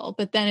unreal,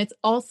 but then it's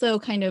also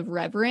kind of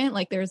reverent.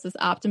 Like there's this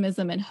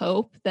optimism and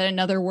hope that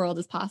another world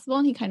is possible.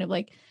 And he kind of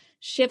like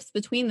shifts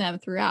between them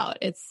throughout.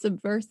 It's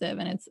subversive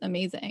and it's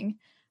amazing.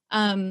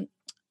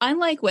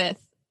 Unlike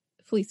with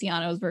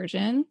Feliciano's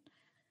version,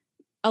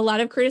 a lot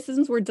of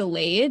criticisms were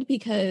delayed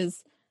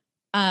because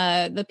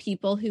the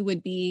people who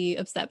would be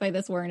upset by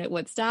this weren't at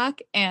Woodstock,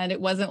 and it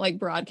wasn't like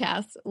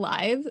broadcast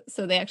live.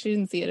 So they actually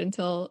didn't see it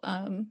until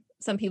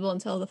some people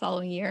until the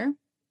following year.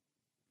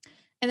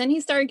 And then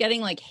he started getting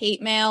like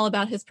hate mail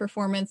about his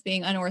performance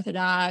being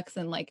unorthodox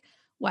and like,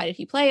 why did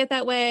he play it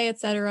that way,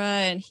 etc.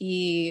 And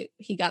he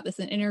got this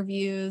in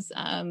interviews.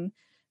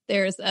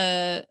 There's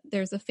a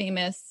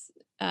famous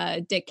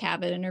Dick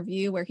Cavett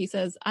interview where he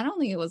says, I don't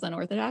think it was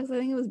unorthodox. I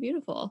think it was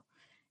beautiful.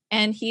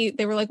 And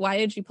they were like, why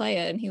did you play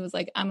it? And he was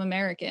like, I'm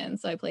American,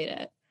 so I played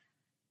it.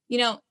 You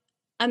know,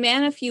 a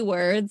man of few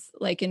words,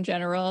 like in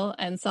general,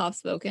 and soft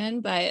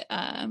spoken, but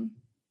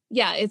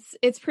yeah,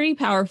 it's pretty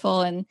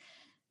powerful. And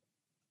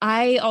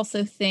I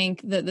also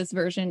think that this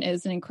version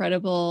is an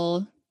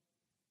incredible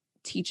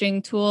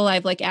teaching tool.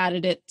 I've like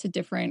added it to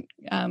different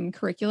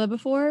curricula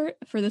before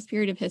for this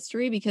period of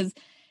history because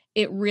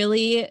it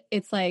really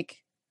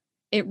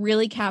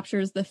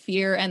captures the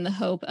fear and the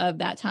hope of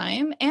that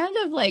time and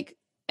of like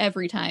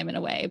every time in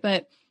a way,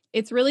 but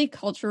it's really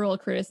cultural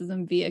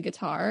criticism via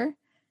guitar.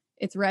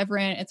 It's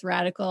reverent, it's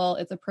radical,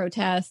 it's a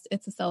protest,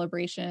 it's a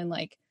celebration.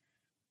 Like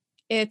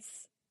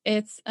it's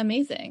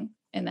amazing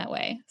in that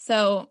way.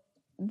 So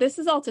this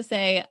is all to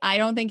say, I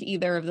don't think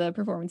either of the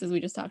performances we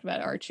just talked about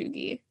are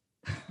chuggy.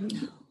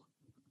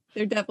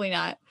 They're definitely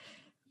not.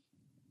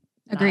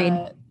 Agreed.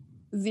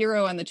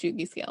 0 on the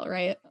chuggy scale,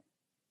 right?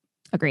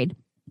 Agreed.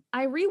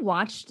 I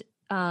rewatched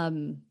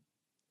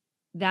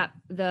the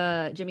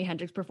Jimi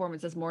Hendrix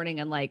performance this morning,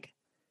 and like,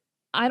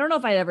 I don't know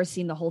if I'd ever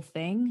seen the whole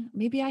thing.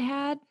 Maybe I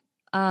had.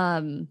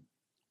 And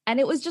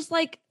it was just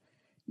like,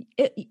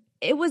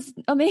 it was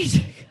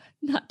amazing.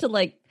 Not to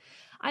like,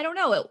 I don't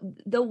know,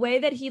 the way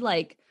that he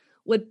like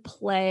would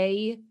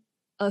play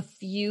a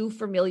few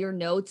familiar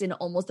notes in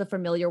almost a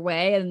familiar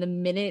way. And the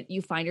minute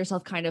you find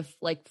yourself kind of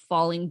like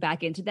falling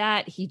back into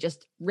that, he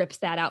just rips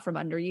that out from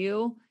under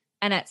you.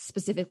 And at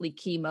specifically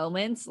key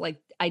moments,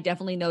 like I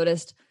definitely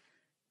noticed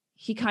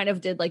he kind of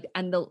did like,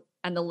 and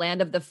the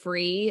land of the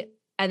free,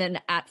 and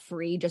then at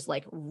free just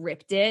like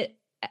ripped it.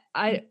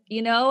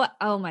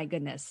 Oh my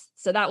goodness.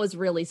 So that was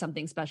really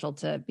something special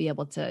to be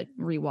able to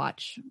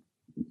rewatch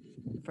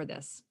for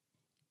this.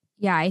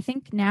 Yeah, I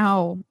think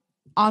now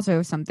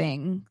also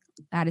something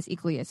that is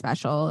equally as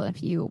special,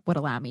 if you would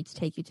allow me to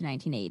take you to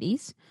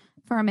 1980s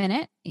for a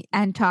minute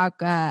and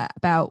talk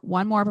about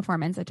one more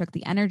performance that took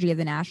the energy of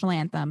the national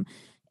anthem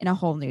in a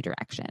whole new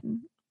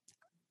direction.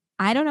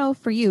 I don't know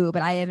for you,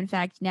 but I have in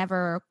fact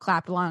never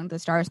clapped along the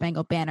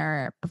Star-Spangled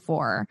Banner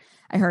before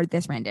I heard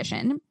this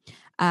rendition.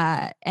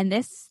 And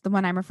this, the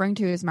one I'm referring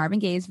to, is Marvin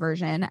Gaye's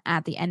version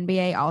at the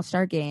NBA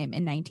All-Star Game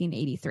in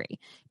 1983,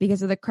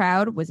 because the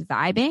crowd was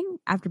vibing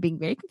after being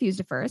very confused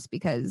at first,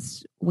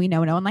 because we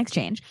know no one likes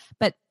change,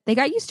 but they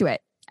got used to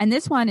it. And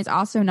this one is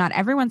also not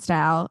everyone's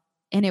style,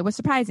 and it was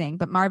surprising,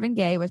 but Marvin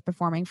Gaye was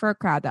performing for a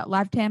crowd that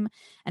loved him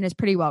and is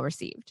pretty well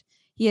received.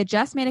 He had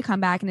just made a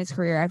comeback in his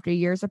career after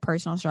years of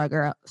personal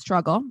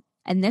struggle,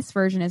 and this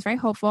version is very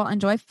hopeful and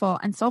joyful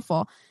and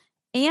soulful.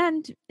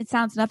 And it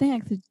sounds nothing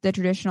like the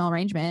traditional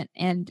arrangement,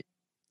 and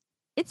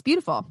it's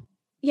beautiful.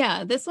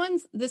 Yeah, this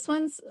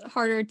one's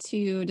harder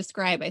to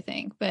describe, I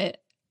think. But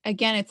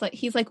again, it's like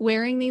he's like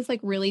wearing these like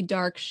really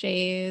dark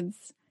shades,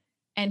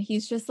 and he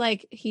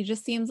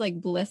just seems like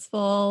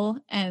blissful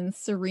and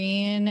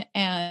serene,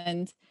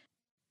 and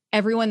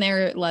everyone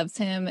there loves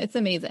him. It's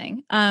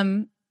amazing.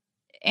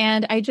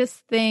 And I just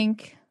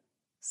think,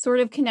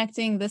 sort of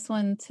connecting this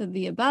one to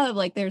the above,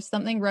 like there's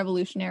something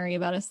revolutionary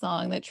about a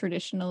song that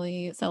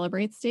traditionally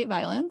celebrates state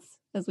violence,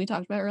 as we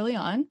talked about early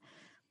on,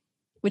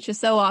 which is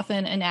so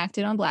often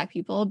enacted on Black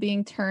people,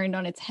 being turned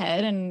on its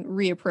head and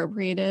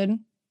reappropriated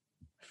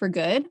for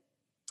good.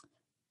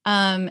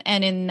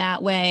 And in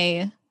that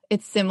way,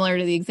 it's similar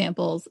to the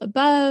examples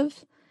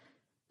above,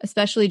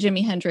 especially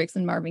Jimi Hendrix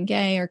and Marvin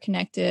Gaye are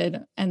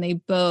connected, and they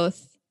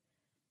both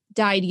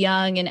died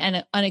young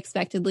and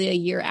unexpectedly a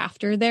year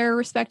after their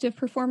respective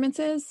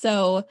performances.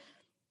 So,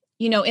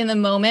 in the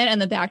moment and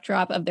the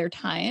backdrop of their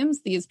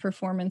times, these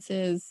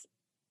performances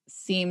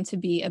seem to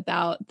be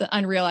about the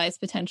unrealized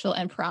potential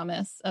and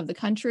promise of the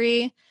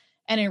country.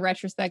 And in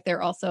retrospect,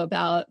 they're also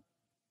about,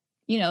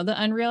 the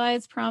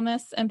unrealized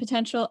promise and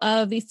potential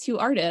of these two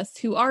artists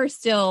who are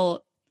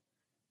still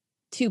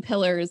two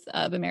pillars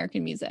of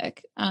American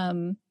music.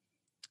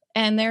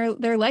 And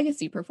their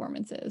legacy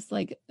performances.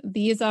 Like,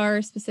 these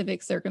are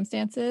specific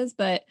circumstances,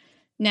 but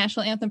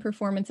national anthem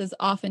performances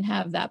often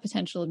have that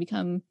potential to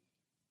become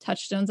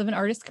touchstones of an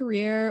artist's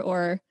career,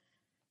 or,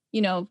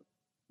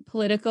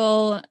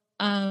 political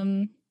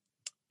and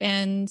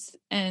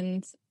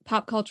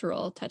pop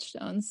cultural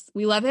touchstones.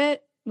 We love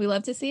it. We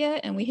love to see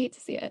it, and we hate to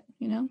see it,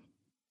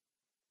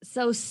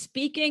 So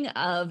speaking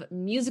of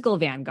musical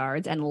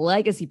vanguards and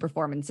legacy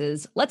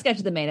performances, let's get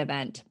to the main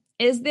event.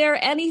 Is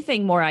there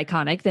anything more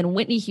iconic than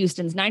Whitney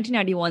Houston's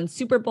 1991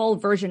 Super Bowl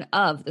version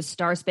of the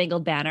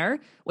Star-Spangled Banner,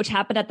 which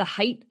happened at the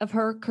height of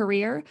her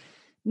career?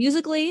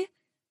 Musically,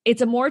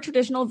 it's a more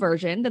traditional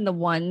version than the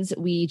ones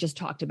we just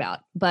talked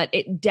about, but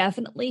it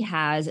definitely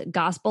has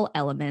gospel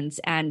elements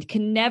and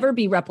can never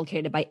be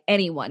replicated by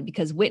anyone,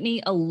 because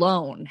Whitney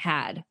alone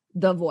had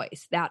the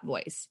voice, that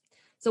voice.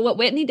 So what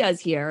Whitney does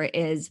here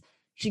is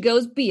she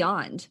goes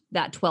beyond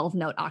that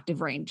 12-note octave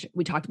range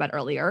we talked about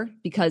earlier,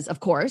 because of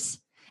course,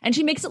 and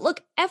she makes it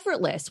look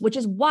effortless, which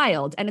is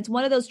wild. And it's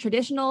one of those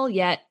traditional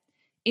yet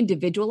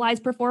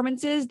individualized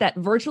performances that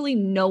virtually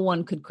no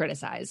one could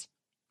criticize.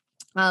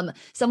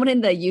 Someone in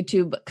the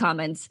YouTube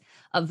comments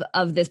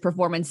of this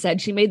performance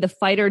said she made the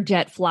fighter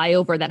jet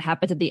flyover that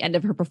happens at the end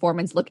of her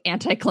performance look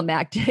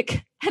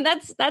anticlimactic. And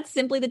that's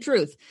simply the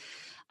truth.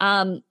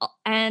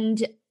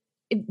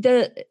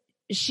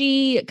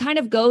 She kind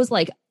of goes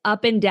like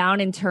up and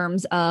down in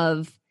terms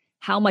of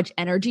how much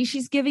energy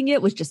she's giving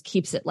it, which just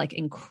keeps it like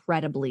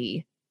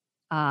incredibly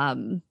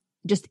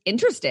just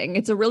interesting.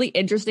 It's a really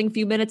interesting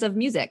few minutes of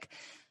music.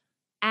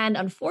 And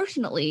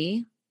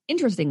unfortunately,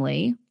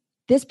 interestingly,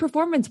 this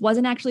performance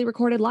wasn't actually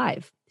recorded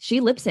live.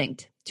 She lip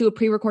synced to a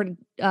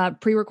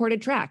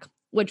pre-recorded track,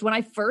 which when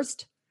I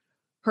first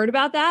heard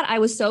about that, I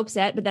was so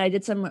upset, but then I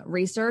did some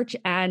research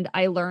and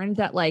I learned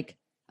that kind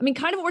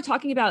of what we're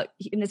talking about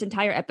in this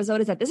entire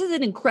episode is that this is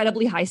an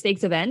incredibly high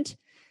stakes event.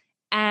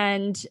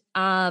 And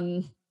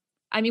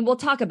we'll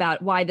talk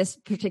about why this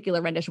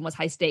particular rendition was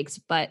high stakes,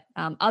 but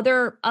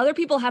other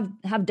people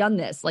have done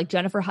this. Like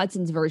Jennifer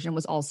Hudson's version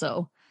was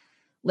also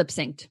lip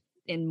synced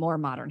in more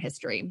modern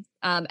history.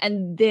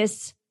 And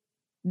this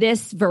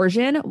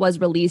version was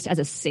released as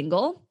a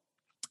single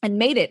and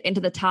made it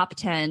into the top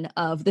 10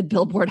 of the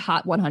Billboard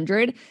Hot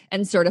 100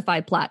 and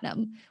certified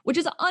platinum, which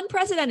is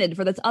unprecedented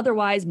for this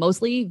otherwise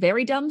mostly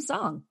very dumb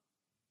song.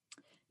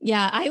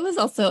 Yeah, I was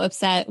also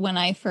upset when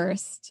I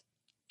first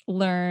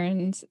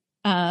learned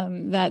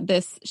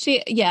that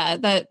she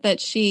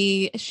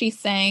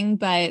sang,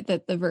 but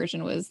that the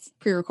version was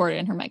pre-recorded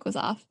and her mic was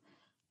off.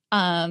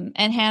 And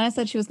Hannah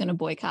said she was going to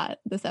boycott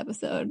this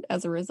episode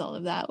as a result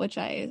of that, which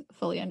I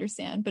fully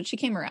understand, but she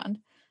came around.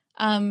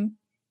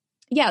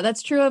 Yeah,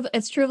 it's true of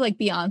like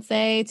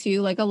Beyonce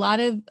too. Like a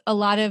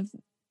lot of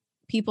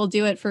people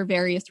do it for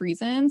various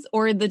reasons,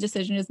 or the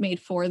decision is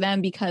made for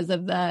them because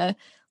of the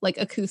like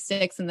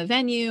acoustics in the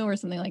venue or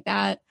something like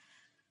that.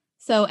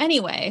 So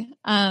anyway,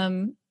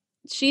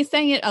 she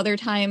sang it other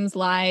times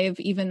live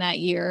even that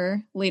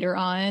year later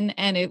on,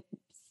 and it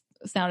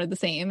sounded the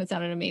same. It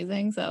sounded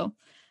amazing. So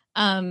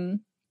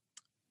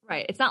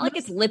right. It's not like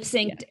it's lip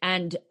synced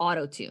and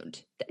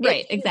auto-tuned.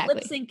 Right, exactly.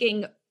 Lip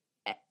syncing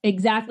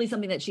exactly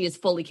something that she is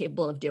fully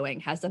capable of doing,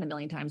 has done a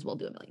million times, will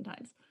do a million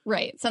times.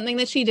 Right. Something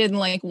that she did in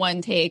like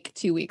one take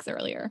 2 weeks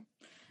earlier.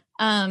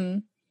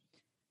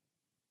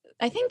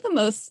 I think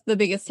the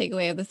biggest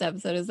takeaway of this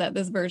episode is that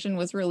this version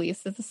was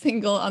released as a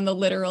single on the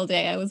literal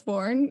day I was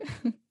born,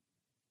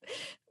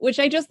 which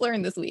I just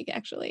learned this week,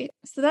 actually.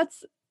 So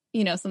that's,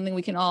 something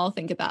we can all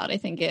think about. I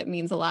think it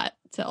means a lot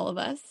to all of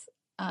us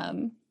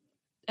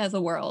as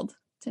a world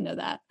to know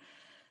that.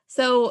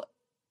 So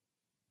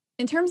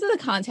in terms of the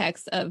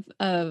context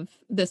of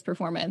this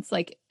performance,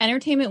 like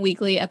Entertainment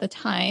Weekly at the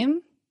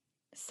time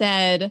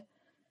said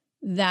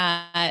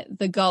that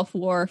the Gulf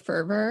War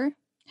fervor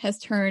has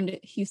turned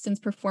Houston's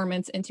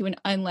performance into an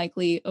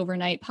unlikely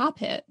overnight pop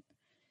hit,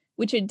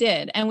 which it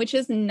did, and which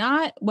is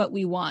not what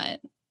we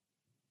want.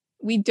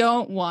 We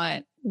don't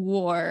want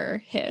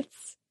war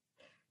hits.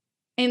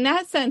 In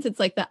that sense, it's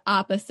like the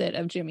opposite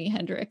of Jimi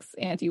Hendrix's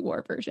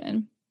anti-war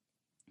version.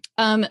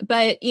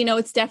 But,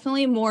 it's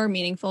definitely more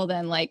meaningful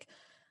than like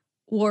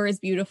war is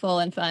beautiful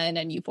and fun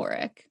and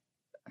euphoric.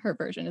 Her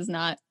version is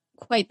not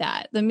quite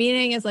that. The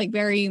meaning is like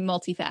very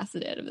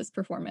multifaceted of this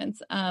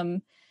performance,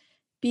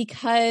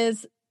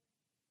 because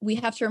we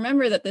have to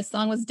remember that this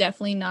song was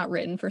definitely not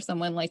written for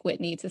someone like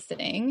Whitney to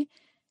sing.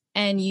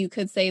 And you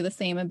could say the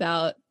same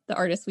about the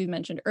artist we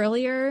mentioned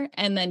earlier.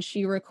 And then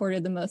she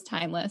recorded the most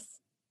timeless,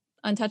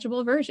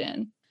 untouchable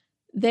version.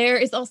 There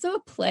is also a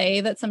play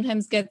that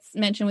sometimes gets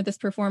mentioned with this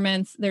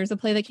performance. There's a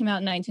play that came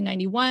out in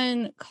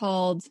 1991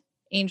 called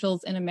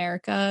Angels in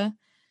America,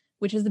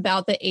 which is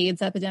about the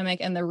AIDS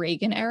epidemic and the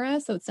Reagan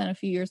era. So it's done a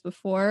few years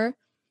before.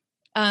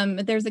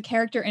 There's a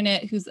character in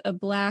it who's a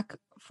Black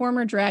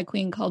former drag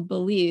queen called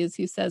Belize,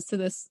 who says to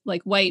this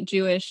like white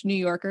Jewish New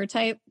Yorker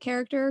type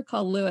character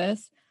called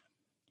Lewis,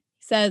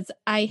 says,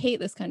 "I hate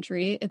this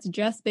country. It's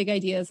just big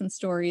ideas and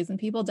stories and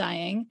people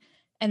dying.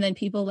 And then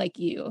people like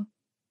you.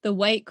 The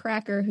white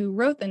cracker who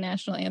wrote the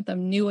national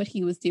anthem knew what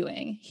he was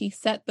doing. He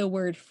set the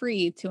word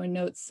free to a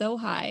note so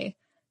high,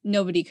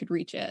 nobody could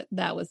reach it.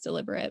 That was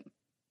deliberate."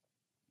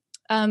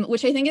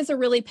 Which I think is a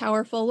really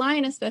powerful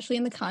line, especially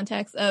in the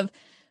context of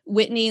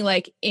Whitney,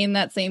 like in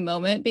that same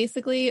moment,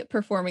 basically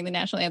performing the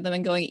national anthem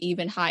and going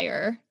even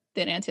higher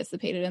than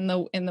anticipated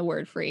in the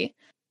word free.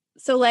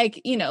 So like,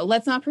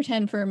 let's not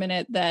pretend for a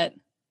minute that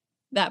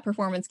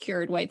performance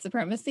cured white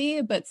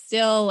supremacy, but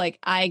still like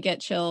I get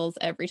chills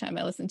every time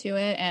I listen to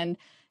it. And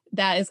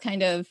that is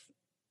kind of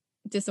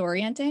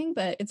disorienting,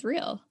 but it's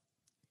real.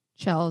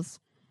 Chills.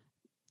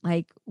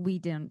 Like we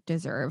didn't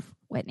deserve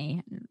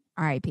Whitney.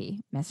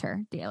 R.I.P. Miss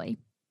her daily.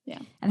 Yeah.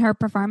 And her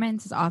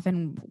performance is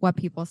often what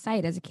people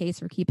cite as a case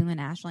for keeping the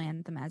national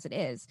anthem as it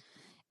is.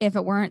 If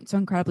it weren't so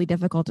incredibly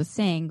difficult to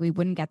sing, we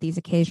wouldn't get these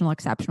occasional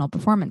exceptional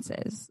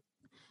performances.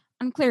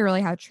 Unclear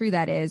really how true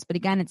that is, but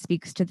again, it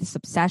speaks to this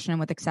obsession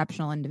with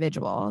exceptional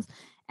individuals.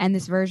 And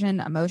this version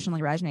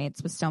emotionally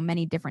resonates with so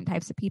many different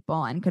types of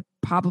people and could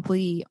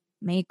probably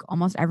make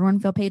almost everyone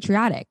feel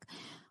patriotic,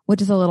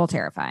 which is a little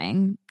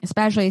terrifying,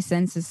 especially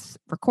since this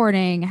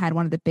recording had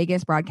one of the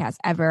biggest broadcasts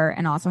ever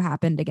and also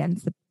happened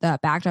against the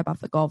backdrop of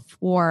the Gulf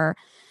War.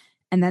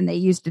 And then they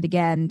used it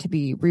again to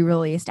be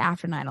re-released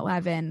after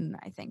 9/11.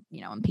 I think,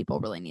 when people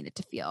really needed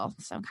to feel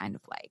some kind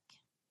of like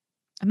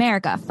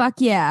America, fuck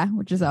yeah,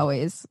 which is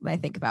always what I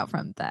think about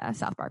from the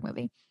South Park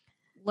movie.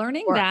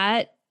 Learning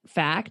that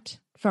fact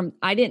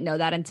I didn't know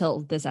that until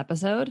this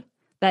episode,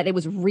 that it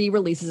was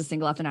re-released as a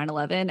single after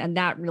 9/11. And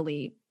that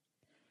really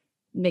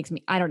makes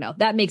me, I don't know,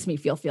 that makes me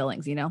feel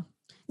feelings, It's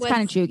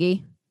kind of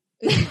chuggy.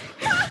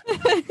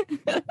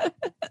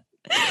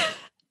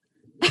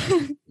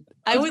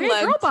 I would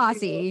love girl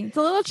bossy. It's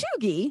a little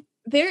chuggy.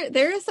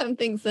 There are some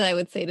things that I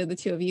would say to the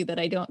two of you that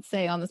I don't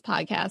say on this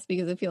podcast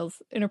because it feels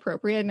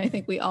inappropriate, and I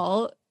think we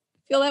all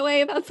feel that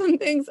way about some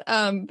things.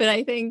 But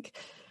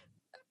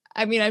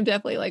I'm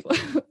definitely like,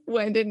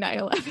 when did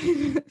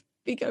 9/11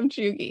 become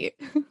chuggy?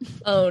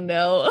 Oh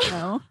no.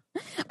 No.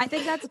 I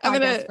think that's a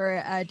podcast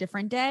for a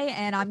different day,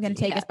 and I'm going to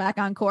take us back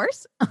on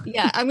course.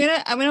 Yeah, I'm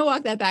gonna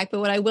walk that back. But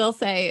what I will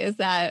say is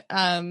that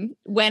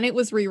when it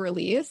was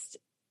re-released,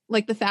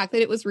 like the fact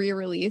that it was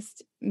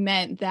re-released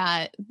meant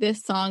that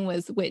this song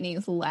was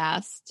Whitney's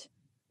last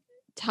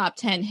top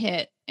 10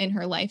 hit in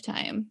her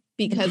lifetime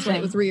because when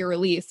it was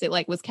re-released, it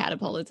like was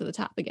catapulted to the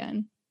top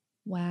again.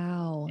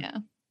 Wow. Yeah.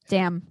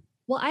 Damn.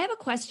 Well, I have a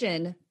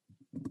question.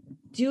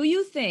 Do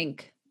you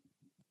think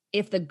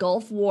if the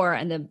Gulf War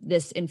and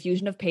this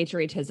infusion of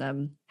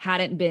patriotism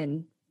hadn't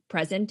been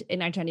present in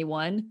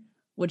 1991,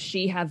 would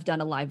she have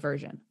done a live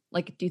version?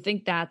 Like, do you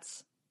think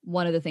that's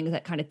one of the things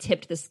that kind of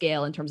tipped the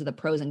scale in terms of the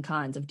pros and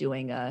cons of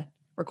doing a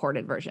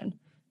recorded version?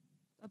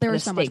 There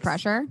was so much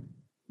pressure.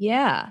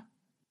 Yeah.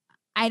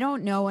 I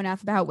don't know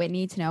enough about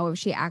Whitney to know if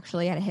she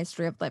actually had a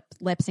history of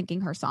lip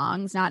syncing her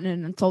songs, not in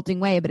an insulting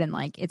way, but in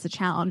like, it's a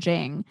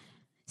challenging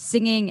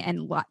singing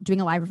and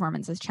doing a live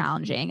performance is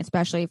challenging,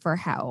 especially for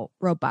how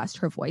robust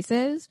her voice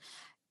is.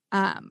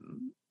 That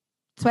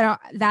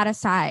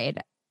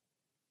aside,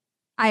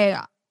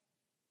 I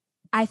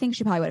think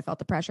she probably would have felt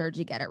the pressure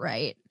to get it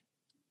right.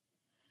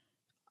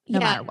 No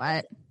matter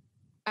what.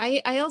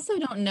 I also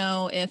don't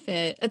know if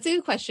it's a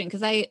good question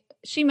because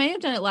she may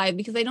have done it live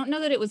because I don't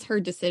know that it was her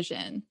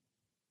decision.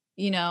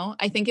 You know,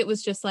 I think it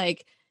was just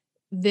like,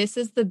 this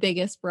is the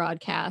biggest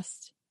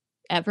broadcast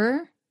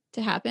ever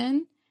to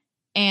happen.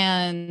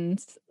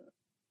 And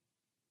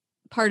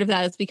part of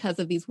that is because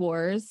of these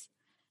wars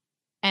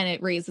and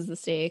it raises the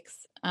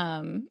stakes.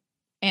 And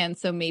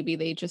so maybe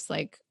they just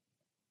like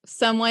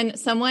someone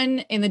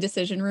in the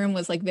decision room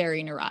was like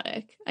very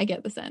neurotic. I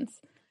get the sense.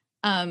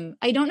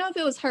 I don't know if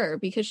it was her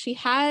because she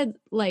had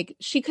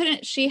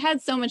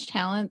so much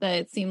talent that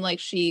it seemed like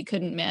she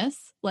couldn't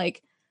miss.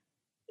 Like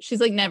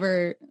she's like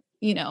never,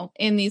 you know,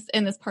 in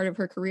this part of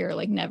her career,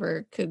 like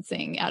never could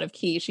sing out of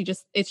key.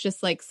 It's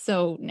just like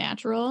so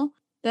natural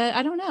that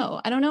I don't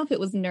know if it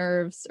was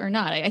nerves or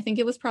not. I think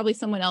it was probably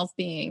someone else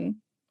being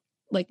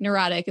like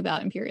neurotic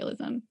about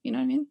imperialism. You know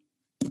what I mean?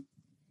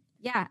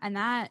 Yeah. And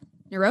that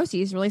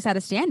neuroses really set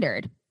a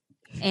standard.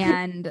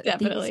 And these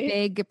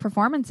big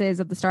performances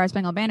of the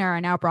Star-Spangled Banner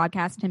are now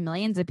broadcast to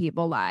millions of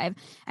people live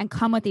and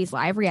come with these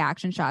live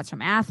reaction shots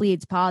from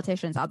athletes,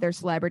 politicians, other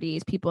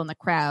celebrities, people in the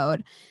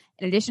crowd,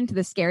 in addition to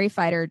the scary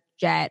fighter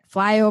jet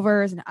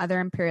flyovers and other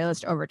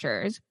imperialist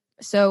overtures.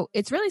 So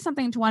it's really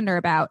something to wonder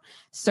about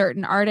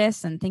certain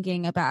artists and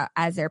thinking about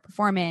as they're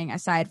performing,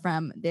 aside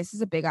from this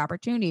is a big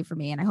opportunity for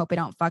me and I hope I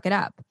don't fuck it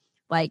up.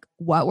 Like,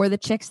 what were the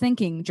chicks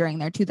thinking during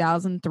their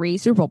 2003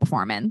 Super Bowl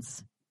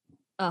performance?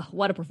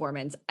 What a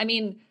performance. I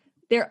mean,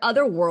 their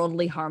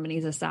otherworldly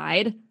harmonies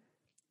aside,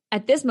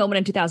 at this moment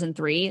in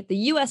 2003, the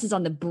U.S. is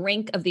on the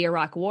brink of the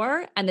Iraq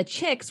War, and the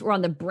chicks were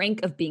on the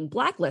brink of being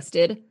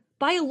blacklisted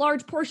by a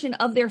large portion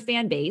of their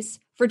fan base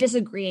for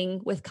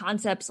disagreeing with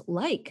concepts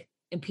like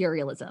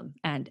imperialism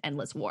and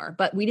endless war.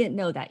 But we didn't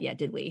know that yet,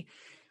 did we?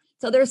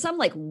 So there's some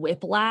like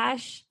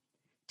whiplash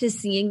to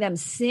seeing them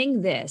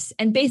sing this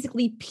and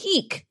basically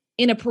peak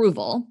in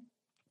approval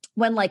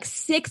when like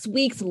 6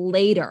 weeks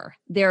later,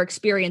 they're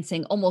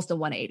experiencing almost a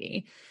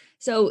 180.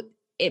 So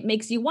it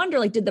makes you wonder,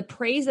 like, did the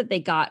praise that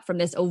they got from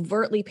this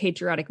overtly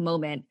patriotic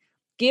moment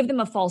give them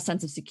a false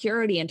sense of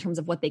security in terms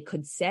of what they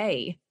could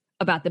say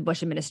about the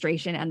Bush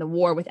administration and the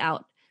war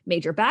without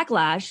major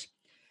backlash?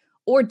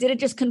 Or did it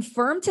just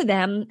confirm to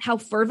them how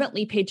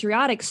fervently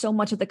patriotic so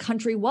much of the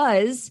country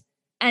was?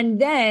 And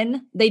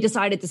then they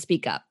decided to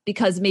speak up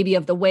because maybe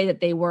of the way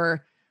that they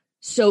were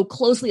so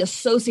closely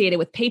associated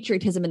with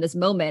patriotism in this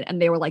moment. And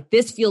they were like,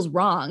 this feels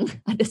wrong.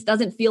 This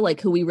doesn't feel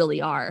like who we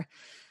really are.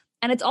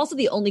 And it's also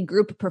the only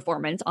group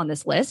performance on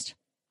this list,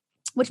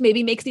 which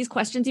maybe makes these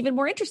questions even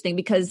more interesting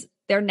because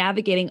they're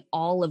navigating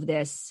all of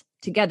this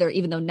together,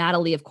 even though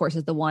Natalie, of course,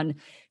 is the one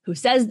who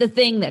says the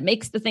thing that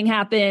makes the thing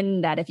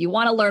happen, that if you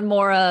want to learn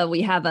more,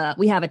 we have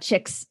a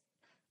chicks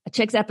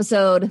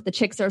episode. The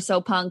chicks are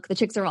so punk. The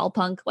chicks are all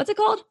punk. What's it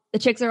called? The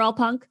chicks are all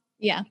punk.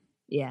 Yeah.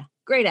 Yeah.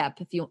 Great app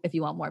if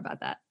you want more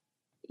about that.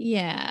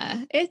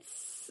 Yeah,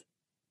 it's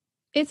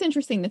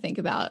interesting to think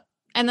about.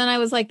 And then I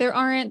was like, there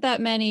aren't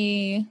that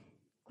many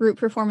group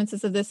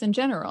performances of this in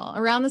general.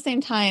 Around the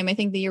same time, I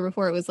think the year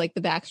before it was like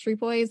the Backstreet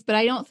Boys, but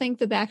I don't think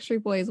the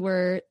Backstreet Boys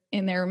were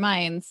in their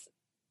minds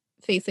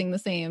facing the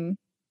same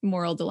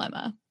moral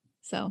dilemma.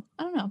 So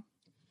I don't know.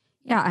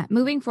 Yeah,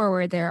 moving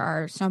forward, there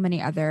are so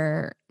many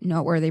other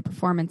noteworthy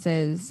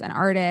performances and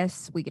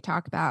artists. We could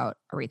talk about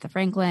Aretha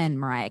Franklin,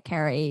 Mariah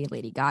Carey,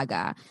 Lady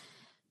Gaga.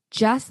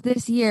 Just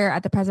this year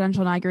at the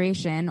presidential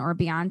inauguration, or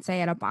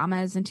Beyonce at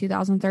Obama's in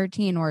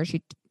 2013, where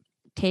she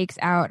takes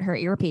out her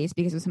earpiece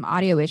because of some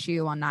audio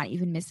issue while not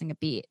even missing a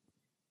beat.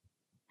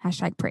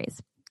 Hashtag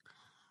praise.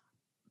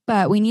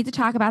 But we need to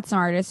talk about some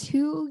artists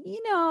who,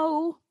 you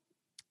know,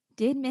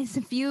 did miss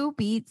a few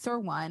beats or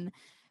one,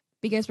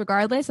 because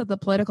regardless of the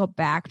political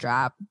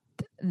backdrop,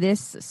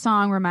 this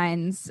song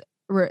remains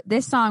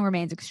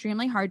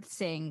extremely hard to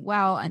sing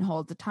well and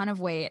holds a ton of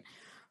weight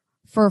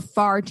for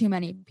far too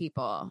many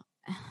people.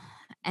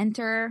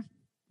 Enter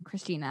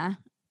Christina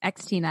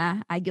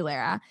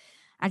Aguilera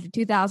at the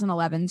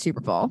 2011 Super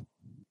Bowl.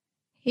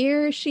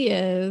 Here she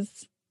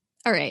is.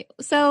 All right.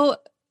 So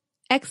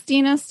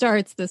Xtina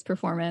starts this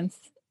performance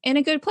in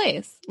a good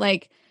place,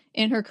 like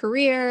in her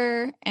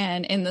career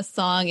and in the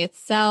song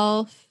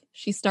itself.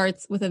 She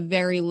starts with a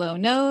very low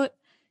note,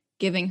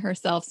 giving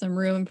herself some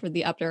room for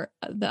the upper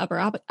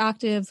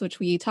octaves, which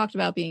we talked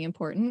about being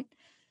important.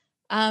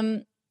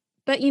 But,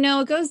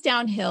 it goes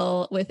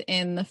downhill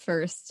within the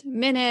first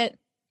minute.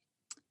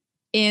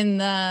 In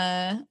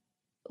the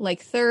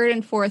third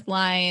and fourth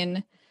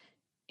line,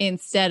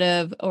 instead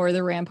of "O'er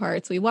the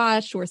ramparts we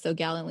watched, we're so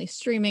gallantly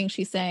streaming,"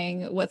 she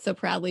sang "What so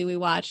proudly we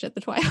watched at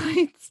the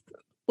twilight's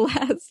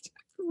last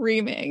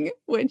reaming,"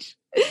 which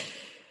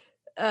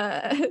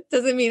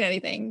doesn't mean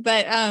anything.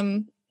 But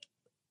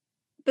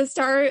the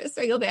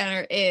Star-Spangled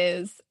Banner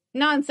is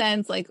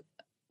nonsense,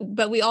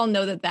 but we all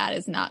know that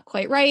is not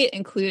quite right,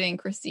 including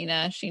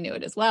Christina. She knew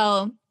it as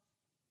well.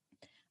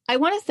 I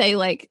want to say,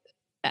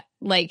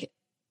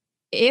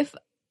 if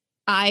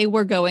I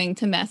were going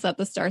to mess up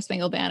the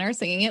Star-Spangled Banner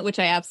singing it, which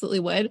I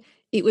absolutely would,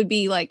 it would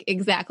be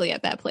exactly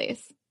at that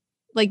place.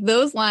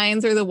 Those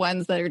lines are the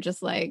ones that are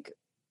just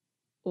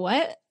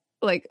what?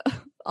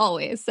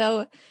 Always.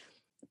 So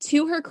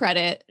to her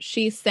credit,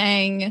 she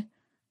sang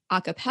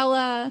a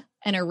cappella,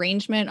 and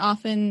arrangement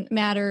often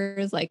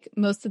matters.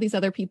 Most of these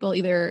other people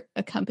either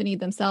accompanied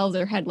themselves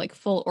or had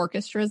full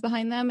orchestras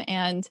behind them,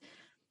 and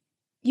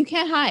you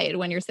can't hide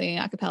when you're singing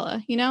a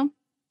cappella, you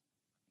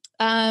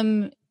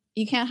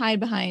can't hide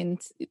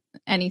behind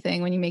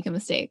anything when you make a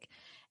mistake.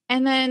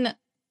 And then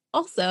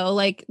also,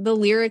 the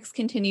lyrics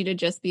continue to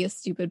just be a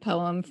stupid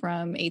poem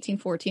from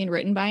 1814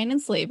 written by an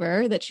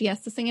enslaver that she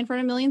has to sing in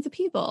front of millions of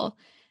people.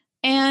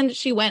 And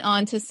she went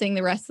on to sing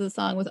the rest of the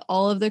song with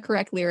all of the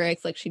correct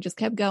lyrics. She just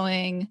kept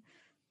going.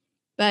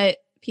 But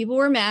people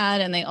were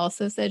mad, and they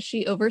also said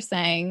she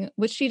oversang,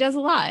 which she does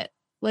a lot.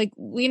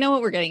 We know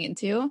what we're getting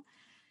into.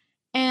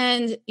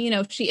 And,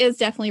 she is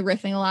definitely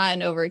riffing a lot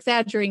and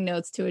over-exaggerating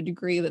notes to a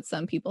degree that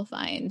some people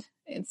find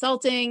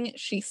insulting.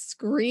 She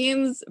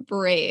screams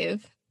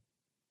 "brave"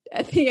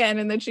 at the end,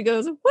 and then she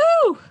goes,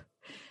 "woo!"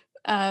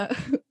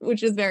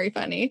 Which is very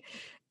funny.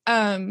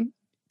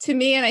 To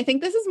me, and I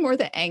think this is more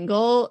the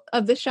angle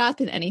of the shot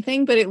than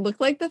anything, but it looked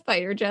like the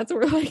fighter jets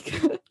were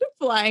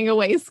flying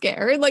away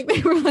scared.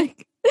 They were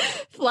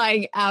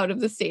flying out of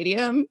the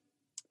stadium.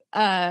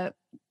 But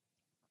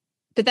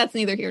that's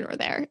neither here nor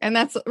there. And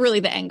that's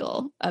really the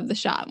angle of the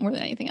shot more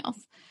than anything else.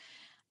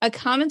 A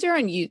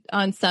commenter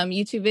on some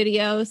YouTube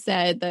video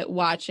said that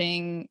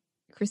watching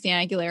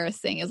Christina Aguilera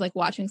sing is like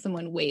watching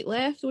someone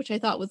weightlift, which I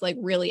thought was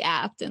really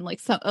apt and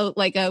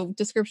a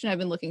description I've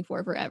been looking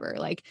for forever.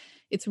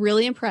 It's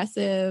really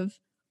impressive.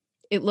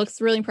 It looks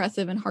really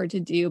impressive and hard to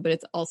do, but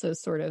it's also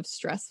sort of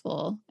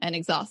stressful and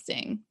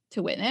exhausting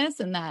to witness.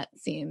 And that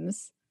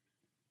seems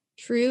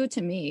true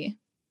to me.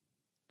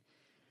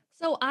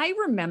 So I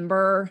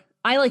remember,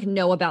 I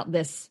know about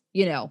this,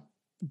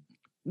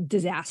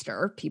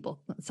 disaster,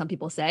 some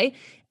people say.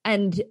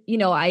 And,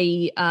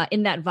 I,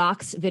 in that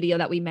Vox video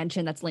that we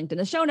mentioned, that's linked in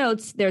the show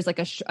notes, there's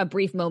a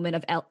brief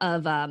moment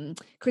of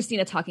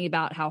Christina talking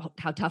about how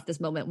tough this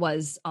moment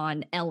was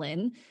on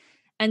Ellen.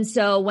 And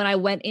so when I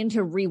went in to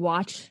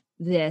rewatch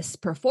this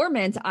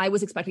performance, I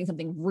was expecting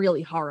something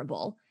really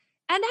horrible.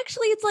 And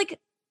actually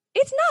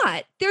it's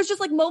not. There's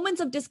just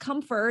moments of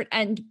discomfort,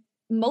 and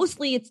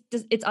mostly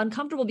it's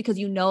uncomfortable because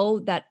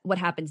that what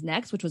happens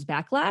next, which was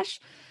backlash.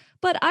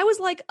 But I was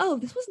oh,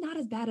 this was not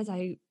as bad as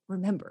I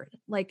remembered.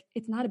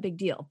 It's not a big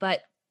deal.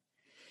 But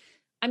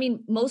I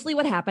mean, mostly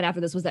what happened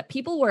after this was that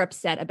people were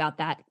upset about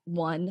that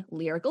one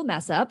lyrical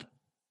mess up.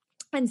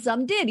 And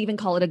some did even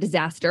call it a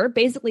disaster,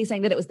 basically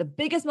saying that it was the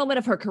biggest moment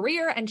of her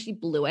career and she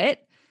blew it.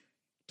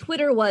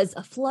 Twitter was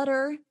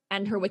aflutter,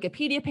 and her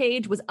Wikipedia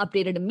page was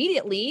updated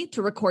immediately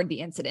to record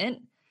the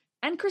incident.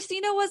 And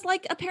Christina was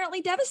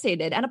apparently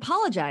devastated and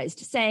apologized,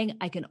 saying,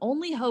 "I can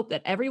only hope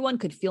that everyone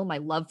could feel my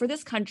love for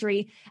this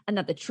country and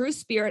that the true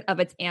spirit of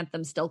its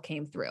anthem still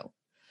came through."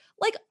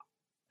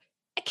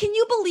 Can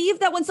you believe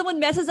that when someone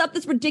messes up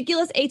this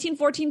ridiculous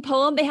 1814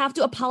 poem, they have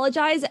to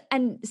apologize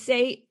and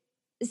say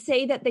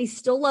that they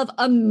still love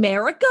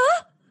America?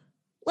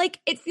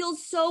 It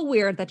feels so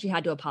weird that she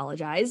had to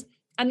apologize.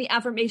 And the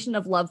affirmation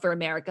of love for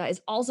America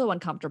is also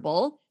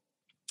uncomfortable.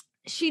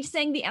 She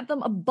sang the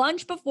anthem a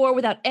bunch before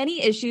without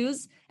any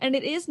issues, and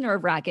it is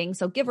nerve-wracking,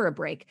 so give her a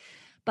break.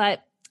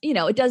 But,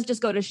 it does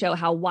just go to show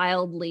how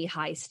wildly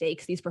high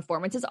stakes these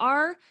performances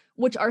are,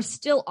 which are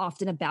still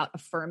often about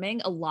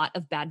affirming a lot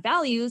of bad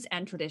values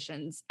and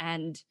traditions.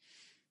 And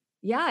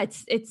yeah,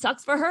 it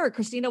sucks for her.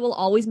 Christina will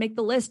always make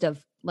the list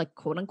of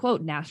quote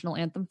unquote national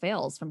anthem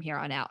fails from here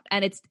on out.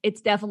 And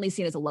it's definitely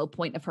seen as a low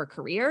point of her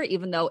career,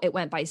 even though it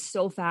went by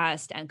so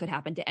fast and could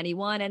happen to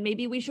anyone. And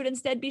maybe we should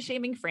instead be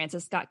shaming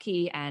Francis Scott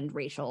Key and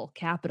racial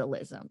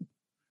capitalism.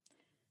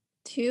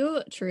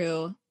 Too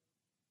true.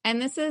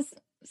 And this is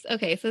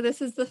okay. So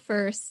this is the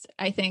first,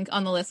 I think,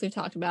 on the list we've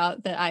talked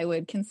about that I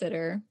would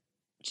consider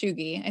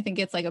chuggy. I think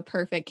it's a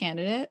perfect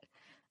candidate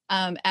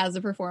as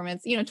a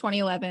performance,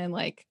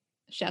 2011,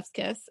 chef's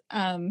kiss.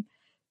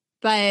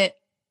 But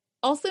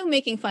also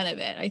making fun of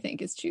it, I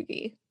think, is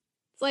chuggy.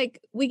 It's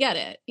we get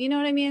it. You know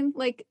what I mean?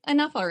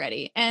 Enough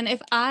already. And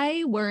if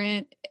I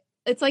weren't,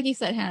 it's like you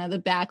said, Hannah, the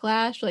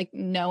backlash,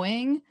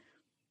 knowing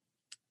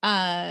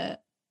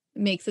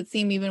makes it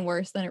seem even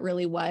worse than it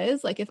really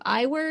was. If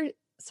I were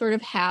sort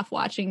of half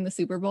watching the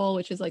Super Bowl,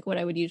 which is like what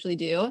I would usually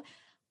do,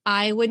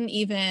 I wouldn't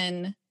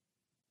even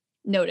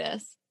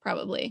notice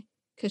probably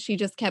because she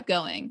just kept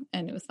going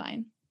and it was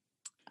fine.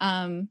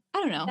 I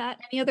don't know.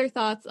 Any other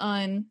thoughts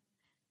on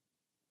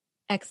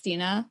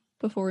Xtina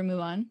before we move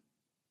on?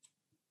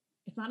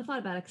 It's not a thought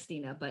about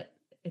Xtina, but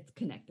it's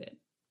connected.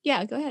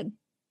 Yeah, go ahead.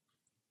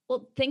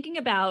 Well, thinking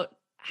about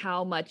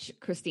how much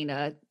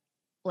Christina,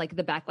 like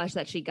the backlash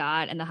that she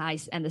got and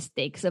the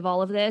stakes of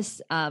all of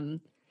this,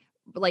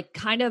 like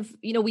kind of,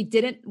 you know, we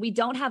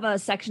don't have a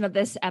section of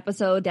this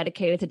episode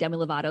dedicated to Demi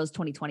Lovato's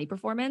 2020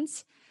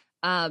 performance.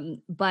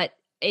 But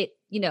it,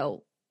 you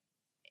know,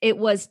 it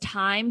was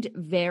timed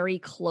very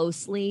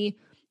closely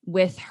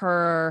with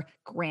her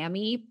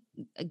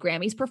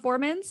Grammy's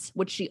performance,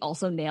 which she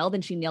also nailed,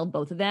 and she nailed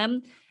both of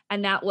them.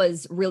 And that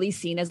was really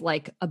seen as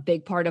like a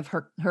big part of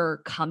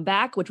her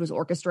comeback, which was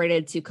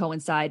orchestrated to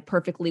coincide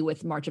perfectly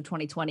with March of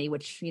 2020,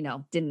 which, you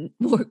know, didn't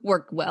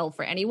work well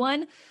for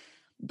anyone.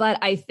 But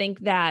I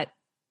think that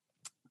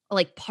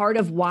like part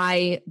of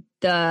why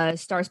the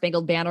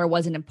Star-Spangled Banner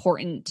was an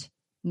important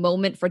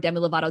moment for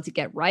Demi Lovato to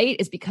get right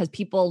is because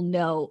people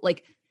know,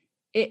 like,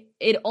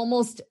 it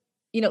almost,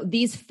 you know,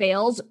 these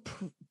fails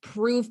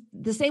prove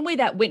the same way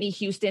that Whitney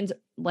Houston's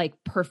like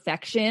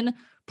perfection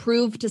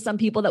proved to some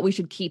people that we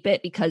should keep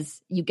it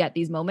because you get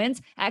these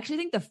moments. I actually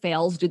think the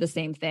fails do the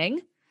same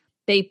thing.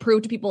 They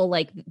prove to people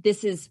like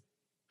this is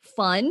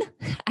fun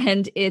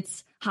and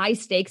it's high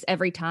stakes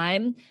every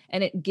time,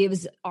 and it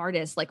gives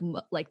artists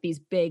like these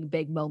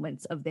big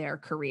moments of their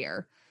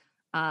career.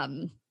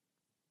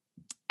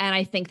 And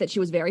I think that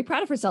she was very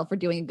proud of herself for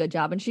doing a good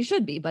job, and she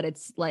should be, but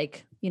it's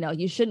like, you know,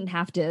 you shouldn't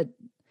have to,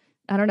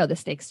 I don't know, the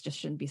stakes just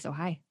shouldn't be so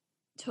high.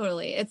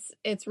 Totally.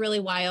 It's really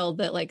wild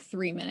that like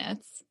 3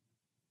 minutes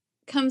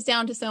comes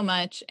down to so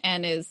much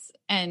and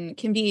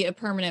can be a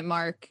permanent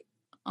mark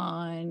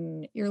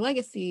on your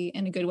legacy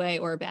in a good way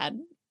or a bad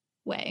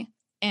way.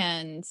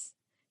 And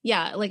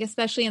yeah, like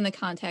especially in the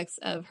context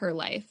of her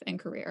life and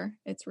career,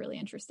 it's really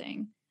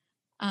interesting.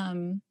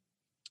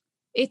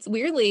 It's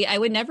weirdly, I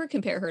would never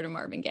compare her to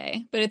Marvin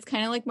Gaye, but it's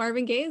kind of like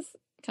Marvin Gaye's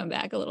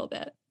comeback a little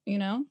bit, you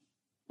know?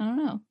 I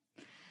don't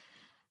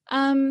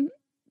know.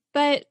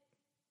 But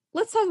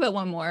let's talk about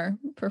one more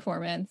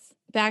performance.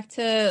 Back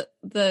to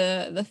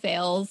the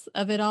fails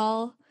of it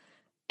all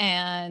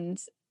and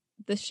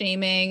the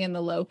shaming and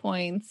the low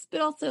points, but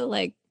also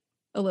like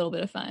a little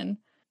bit of fun.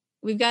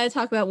 We've got to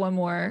talk about one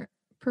more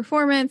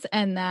performance,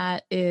 and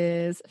that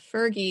is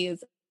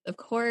Fergie's, of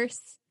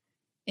course,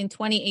 in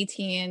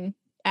 2018,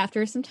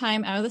 after some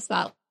time out of the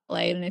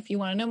spotlight. And if you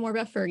want to know more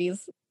about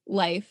Fergie's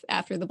life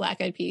after the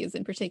Black Eyed Peas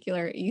in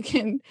particular, you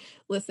can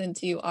listen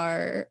to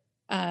our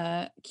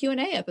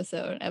Q&A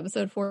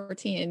episode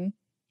 14,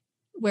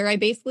 where I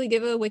basically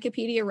give a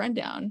Wikipedia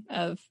rundown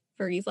of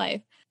Fergie's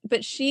life.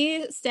 But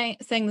she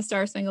sang the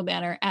Star-Spangled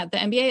Banner at the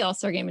NBA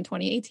All-Star Game in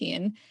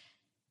 2018.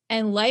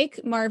 And like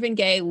Marvin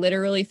Gaye,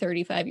 literally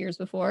 35 years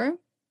before,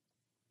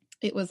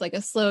 it was like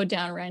a slowed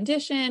down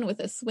rendition with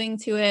a swing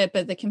to it,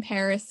 but the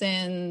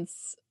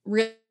comparisons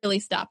really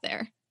stop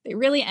there. They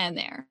really end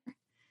there.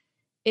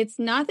 It's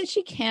not that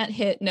she can't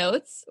hit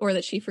notes or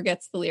that she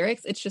forgets the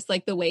lyrics. It's just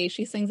like the way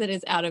she sings it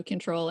is out of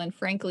control and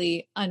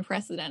frankly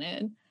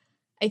unprecedented.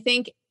 I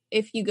think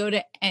if you go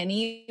to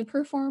any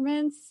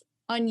performance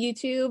on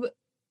YouTube,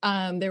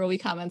 there will be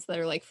comments that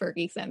are like,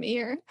 Fergie sent me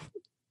here.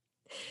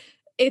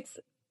 It's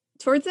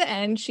towards the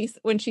end,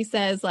 when she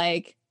says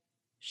like,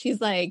 she's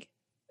like,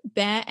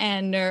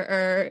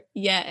 "Banner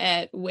yet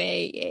at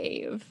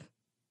wave."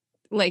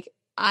 Like,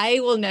 I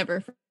will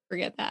never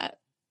forget that.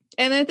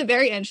 And then at the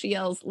very end, she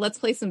yells, "Let's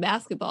play some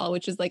basketball,"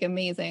 which is like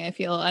amazing. I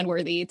feel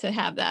unworthy to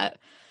have that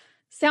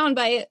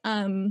soundbite.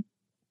 And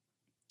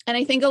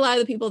I think a lot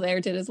of the people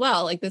there did as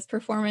well. Like, this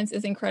performance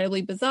is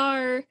incredibly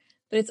bizarre,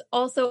 but it's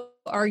also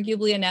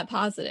arguably a net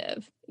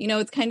positive. You know,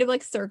 it's kind of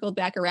like circled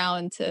back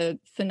around to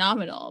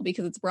phenomenal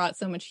because it's brought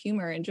so much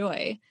humor and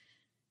joy.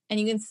 And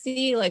you can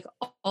see like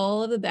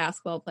all of the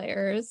basketball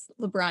players,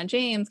 LeBron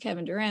James,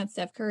 Kevin Durant,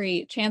 Steph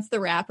Curry, Chance the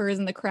Rapper's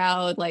in the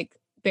crowd, like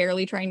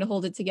barely trying to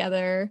hold it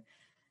together.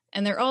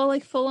 And they're all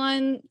like full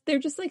on, they're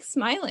just like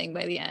smiling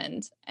by the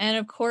end. And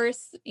of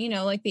course, you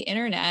know, like the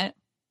internet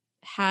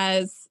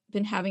has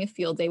been having a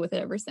field day with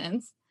it ever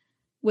since,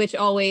 which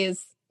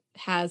always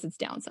has its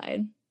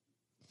downside.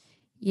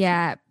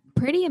 Yeah,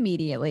 pretty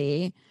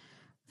immediately,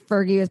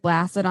 Fergie was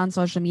blasted on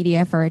social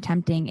media for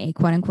attempting a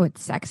quote unquote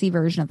sexy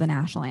version of the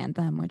national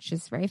anthem, which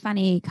is a very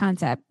funny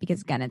concept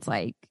because, again, it's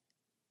like,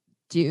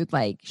 dude,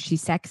 like,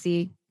 she's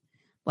sexy,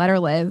 let her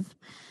live.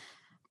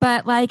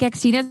 But like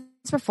Xtina's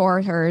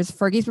before hers,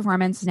 Fergie's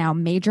performance is now a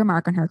major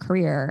mark on her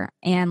career.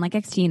 And like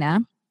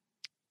Xtina,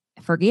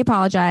 Fergie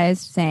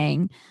apologized,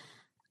 saying,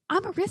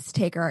 "I'm a risk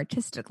taker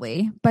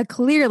artistically, but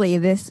clearly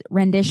this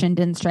rendition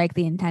didn't strike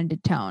the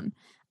intended tone.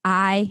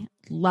 I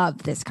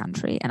love this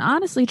country and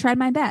honestly tried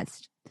my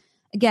best."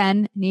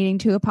 Again, needing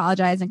to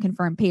apologize and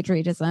confirm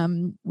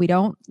patriotism. We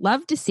don't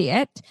love to see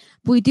it,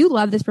 but we do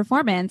love this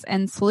performance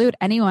and salute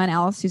anyone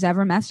else who's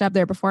ever messed up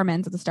their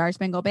performance of the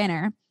Star-Spangled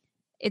Banner.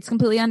 It's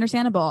completely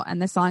understandable,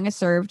 and the song is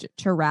served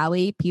to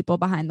rally people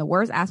behind the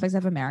worst aspects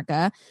of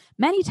America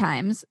many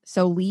times,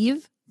 so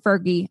leave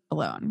Fergie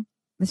alone.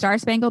 The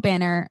Star-Spangled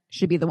Banner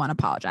should be the one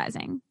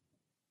apologizing.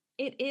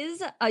 It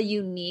is a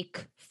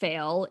unique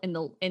fail in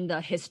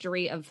the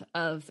history of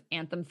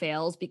anthem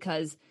fails,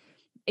 because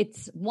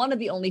it's one of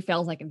the only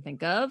fails I can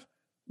think of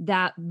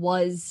that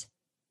was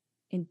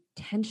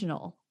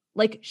intentional.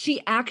 Like,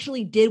 she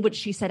actually did what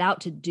she set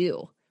out to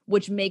do,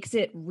 which makes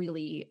it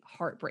really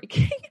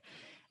heartbreaking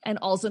and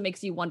also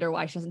makes you wonder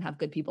why she doesn't have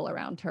good people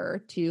around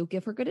her to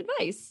give her good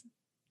advice.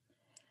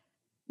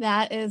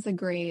 That is a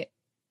great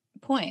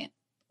point.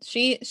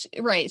 She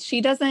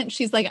doesn't,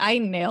 she's like, I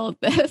nailed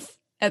this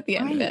at the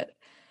end of it.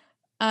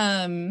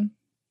 And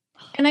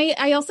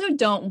I also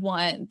don't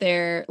want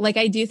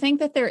I do think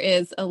that there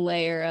is a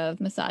layer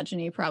of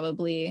misogyny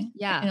probably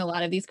in a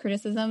lot of these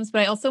criticisms,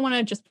 but I also want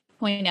to just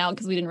point out,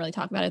 because we didn't really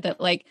talk about it, that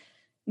like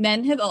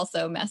men have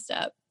also messed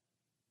up.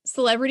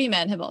 Celebrity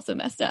men have also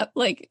messed up.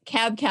 Like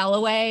Cab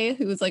Calloway,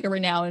 who was like a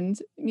renowned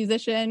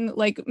musician,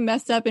 like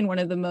messed up in one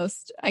of the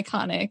most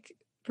iconic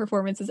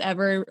performances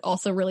ever,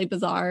 also really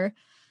bizarre.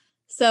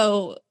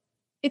 So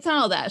it's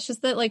not all that. It's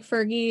just that like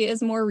Fergie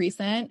is more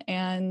recent,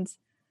 and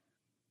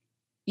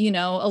you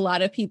know, a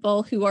lot of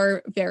people who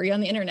are very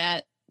on the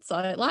internet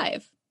saw it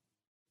live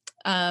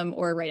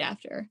or right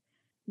after.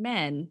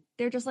 Men,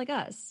 they're just like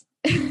us.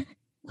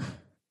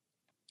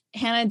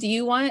 Hannah, do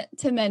you want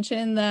to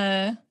mention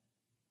the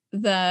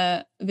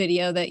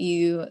video that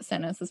you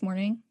sent us this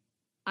morning?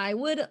 I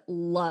would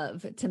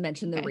love to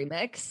mention the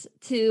remix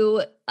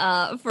to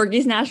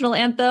Fergie's national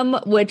anthem,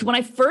 which when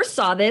I first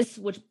saw this,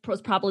 which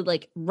was probably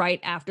like right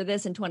after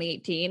this in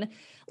 2018,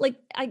 like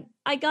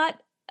I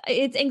got,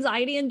 it's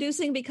anxiety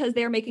inducing because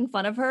they're making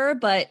fun of her.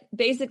 But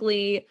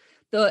basically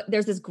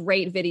there's this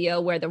great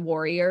video where the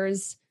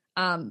Warriors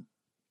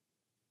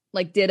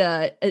like did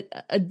a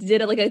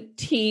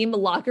team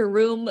locker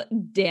room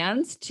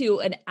dance to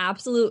an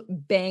absolute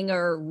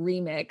banger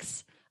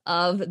remix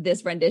of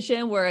this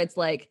rendition, where it's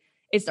like,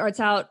 it starts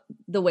out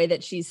the way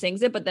that she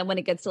sings it, but then when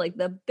it gets to like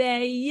the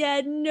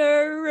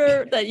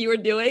bayener that you were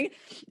doing,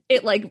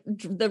 it like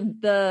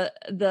the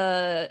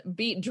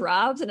beat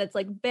drops and it's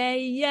like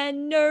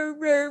bayener,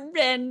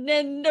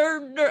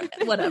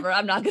 whatever.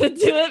 I'm not gonna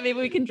do it. Maybe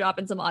we can drop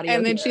in some audio.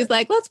 And then here. she's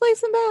like, "Let's play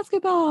some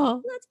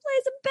basketball. Let's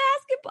play some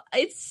basketball."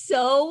 It's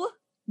so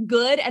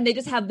good, and they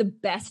just have the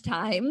best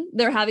time.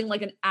 They're having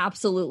like an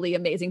absolutely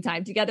amazing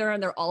time together,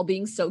 and they're all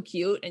being so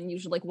cute. And you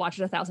should like watch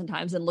it 1,000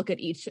 times and look at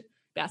each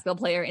basketball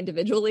player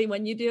individually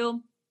when you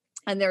do.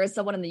 And there is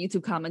someone in the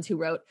YouTube comments who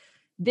wrote,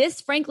 "This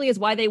frankly is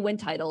why they win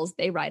titles.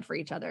 They ride for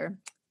each other."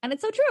 And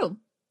it's so true.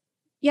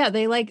 Yeah,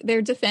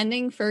 they're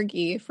defending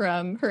Fergie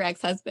from her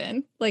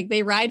ex-husband. Like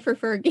they ride for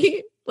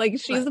Fergie. Like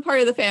she's a part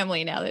of the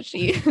family now that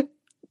she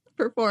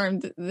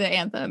performed the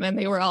anthem, and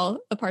they were all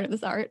a part of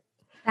this art.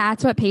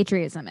 That's what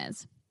patriotism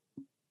is.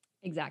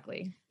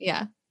 Exactly.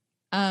 Yeah.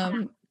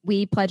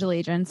 We pledge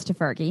allegiance to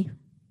Fergie.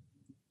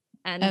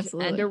 And a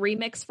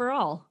remix for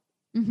all.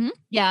 Mm-hmm.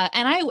 Yeah,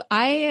 and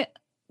I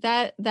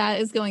that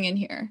is going in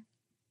here.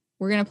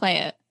 We're gonna play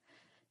it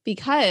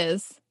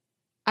because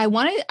I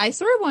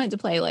sort of wanted to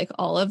play like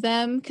all of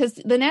them, because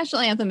the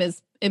national anthem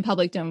is in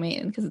public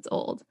domain because it's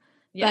old.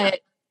 Yeah.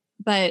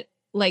 But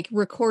like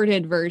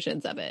recorded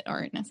versions of it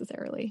aren't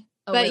necessarily.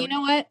 But really? You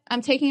know what?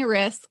 I'm taking a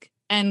risk,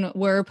 and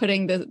we're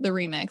putting the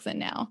remix in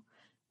now.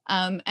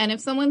 And if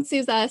someone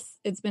sues us,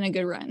 it's been a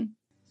good run.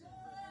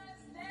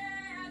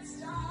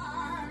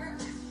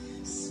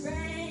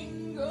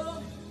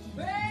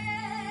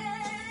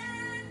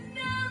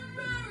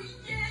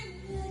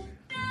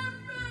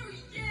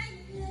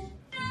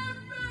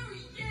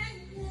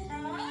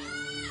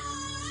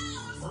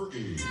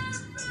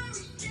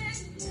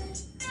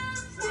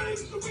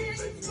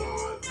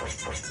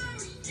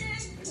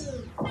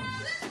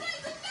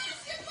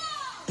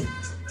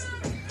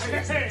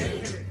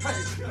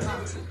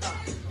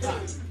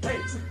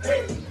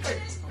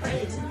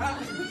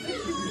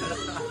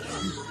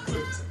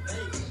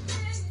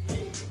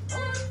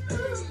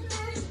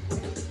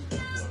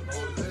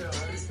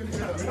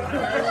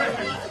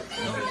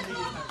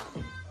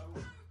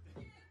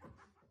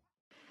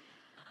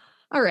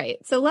 All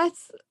right, so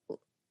let's,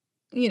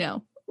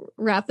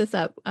 wrap this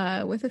up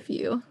with a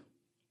few.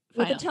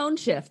 With a tone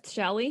shift,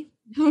 shall we?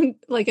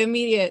 Like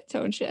immediate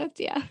tone shift,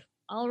 yeah.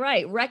 All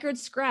right, record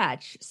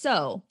scratch.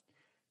 So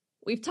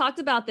we've talked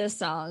about this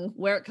song,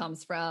 where it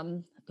comes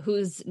from,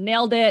 who's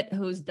nailed it,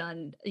 who's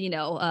done,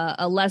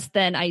 a less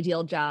than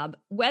ideal job.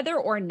 Whether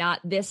or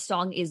not this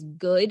song is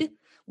good,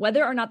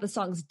 whether or not the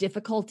song's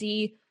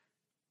difficulty,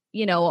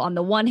 on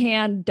the one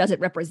hand, does it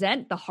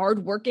represent the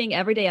hardworking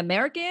everyday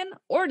American,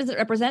 or does it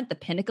represent the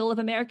pinnacle of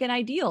American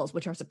ideals,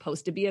 which are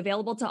supposed to be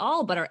available to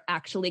all, but are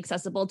actually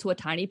accessible to a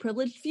tiny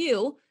privileged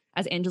few,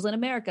 as Angels in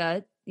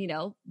America,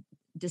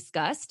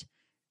 discussed?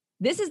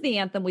 This is the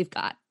anthem we've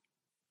got.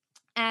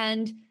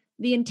 And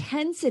the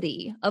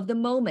intensity of the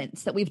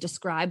moments that we've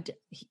described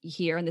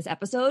here in this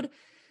episode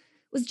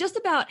was just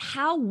about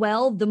how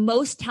well the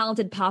most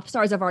talented pop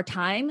stars of our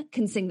time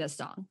can sing this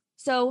song.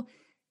 So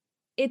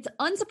it's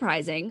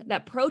unsurprising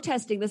that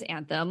protesting this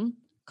anthem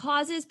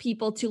causes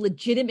people to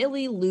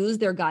legitimately lose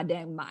their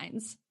goddamn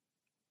minds.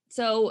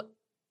 So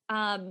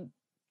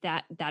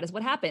that is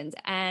what happens.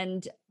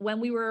 And when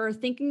we were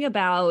thinking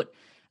about,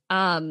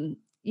 talking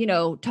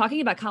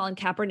about Colin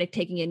Kaepernick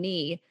taking a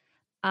knee,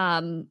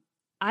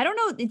 I don't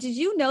know. Did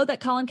you know that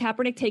Colin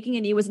Kaepernick taking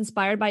a knee was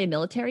inspired by a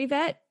military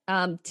vet?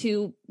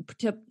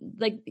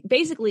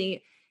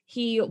 Basically,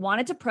 he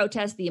wanted to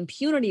protest the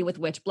impunity with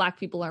which Black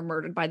people are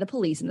murdered by the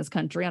police in this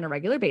country on a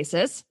regular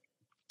basis.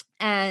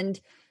 And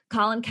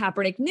Colin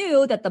Kaepernick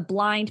knew that the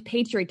blind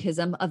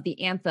patriotism of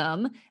the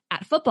anthem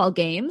at football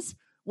games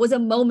was a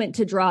moment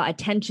to draw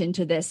attention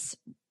to this,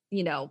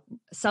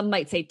 some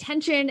might say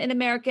tension in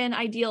American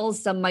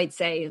ideals. Some might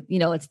say,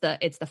 it's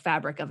the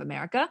fabric of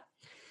America.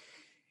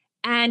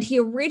 And he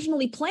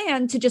originally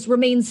planned to just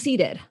remain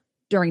seated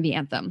during the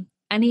anthem.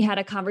 And he had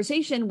a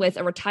conversation with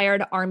a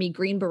retired Army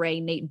Green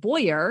Beret, Nate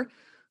Boyer,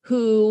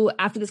 who,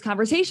 after this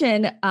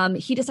conversation,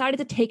 he decided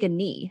to take a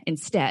knee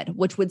instead,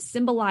 which would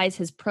symbolize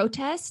his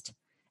protest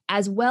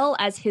as well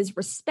as his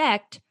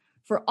respect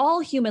for all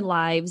human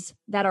lives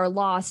that are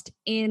lost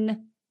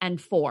in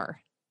and for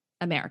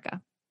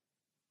America.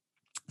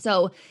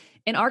 So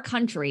in our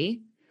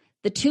country,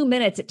 the 2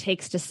 minutes it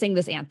takes to sing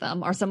this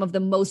anthem are some of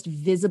the most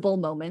visible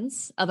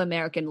moments of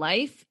American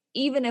life,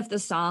 even if the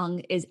song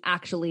is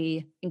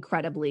actually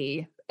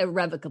incredibly,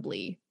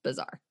 irrevocably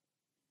bizarre.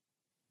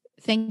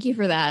 Thank you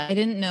for that. I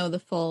didn't know the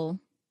full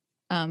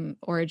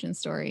origin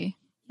story.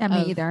 Yeah,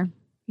 me either.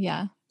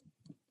 Yeah,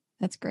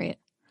 that's great.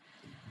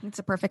 It's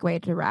a perfect way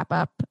to wrap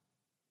up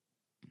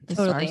the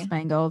Totally.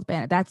 Star-Spangled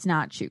Banner. That's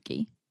not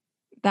chooky.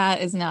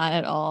 That is not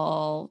at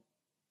all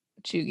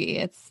chuggy.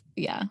 It's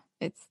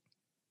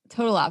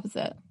total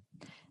opposite.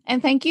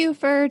 And thank you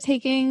for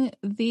taking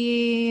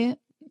the,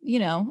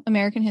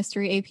 American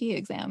History AP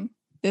exam.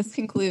 This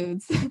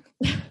concludes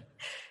the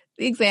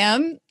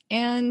exam,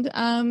 and,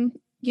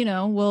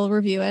 we'll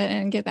review it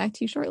and get back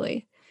to you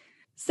shortly.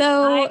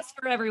 So Fives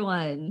for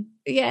everyone.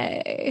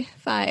 Yay.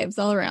 5s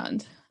all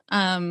around.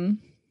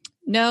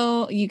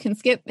 No, you can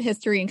skip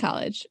history in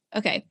college.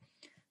 Okay.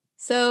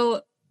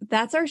 So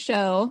that's our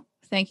show.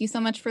 Thank you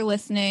so much for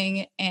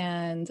listening,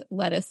 and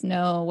let us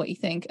know what you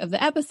think of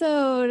the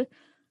episode,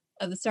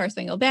 of the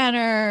Star-Spangled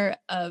Banner,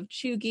 of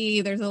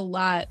Chuggy. There's a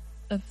lot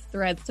of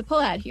threads to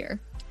pull at here.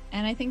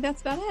 And I think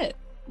that's about it.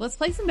 Let's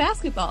play some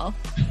basketball.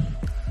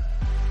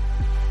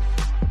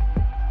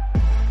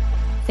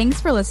 Thanks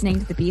for listening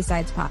to the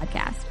B-Sides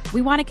podcast.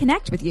 We want to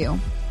connect with you.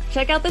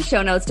 Check out the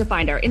show notes to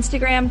find our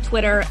Instagram,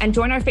 Twitter, and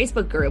join our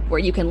Facebook group where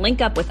you can link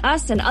up with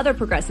us and other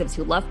progressives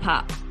who love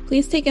pop.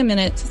 Please take a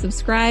minute to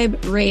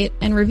subscribe, rate,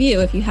 and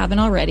review if you haven't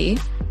already,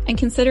 and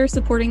consider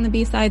supporting the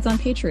B-Sides on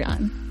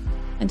Patreon.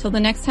 Until the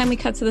next time we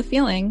cut to the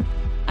feeling,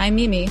 I'm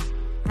Mimi.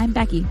 I'm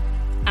Becky.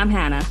 I'm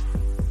Hannah.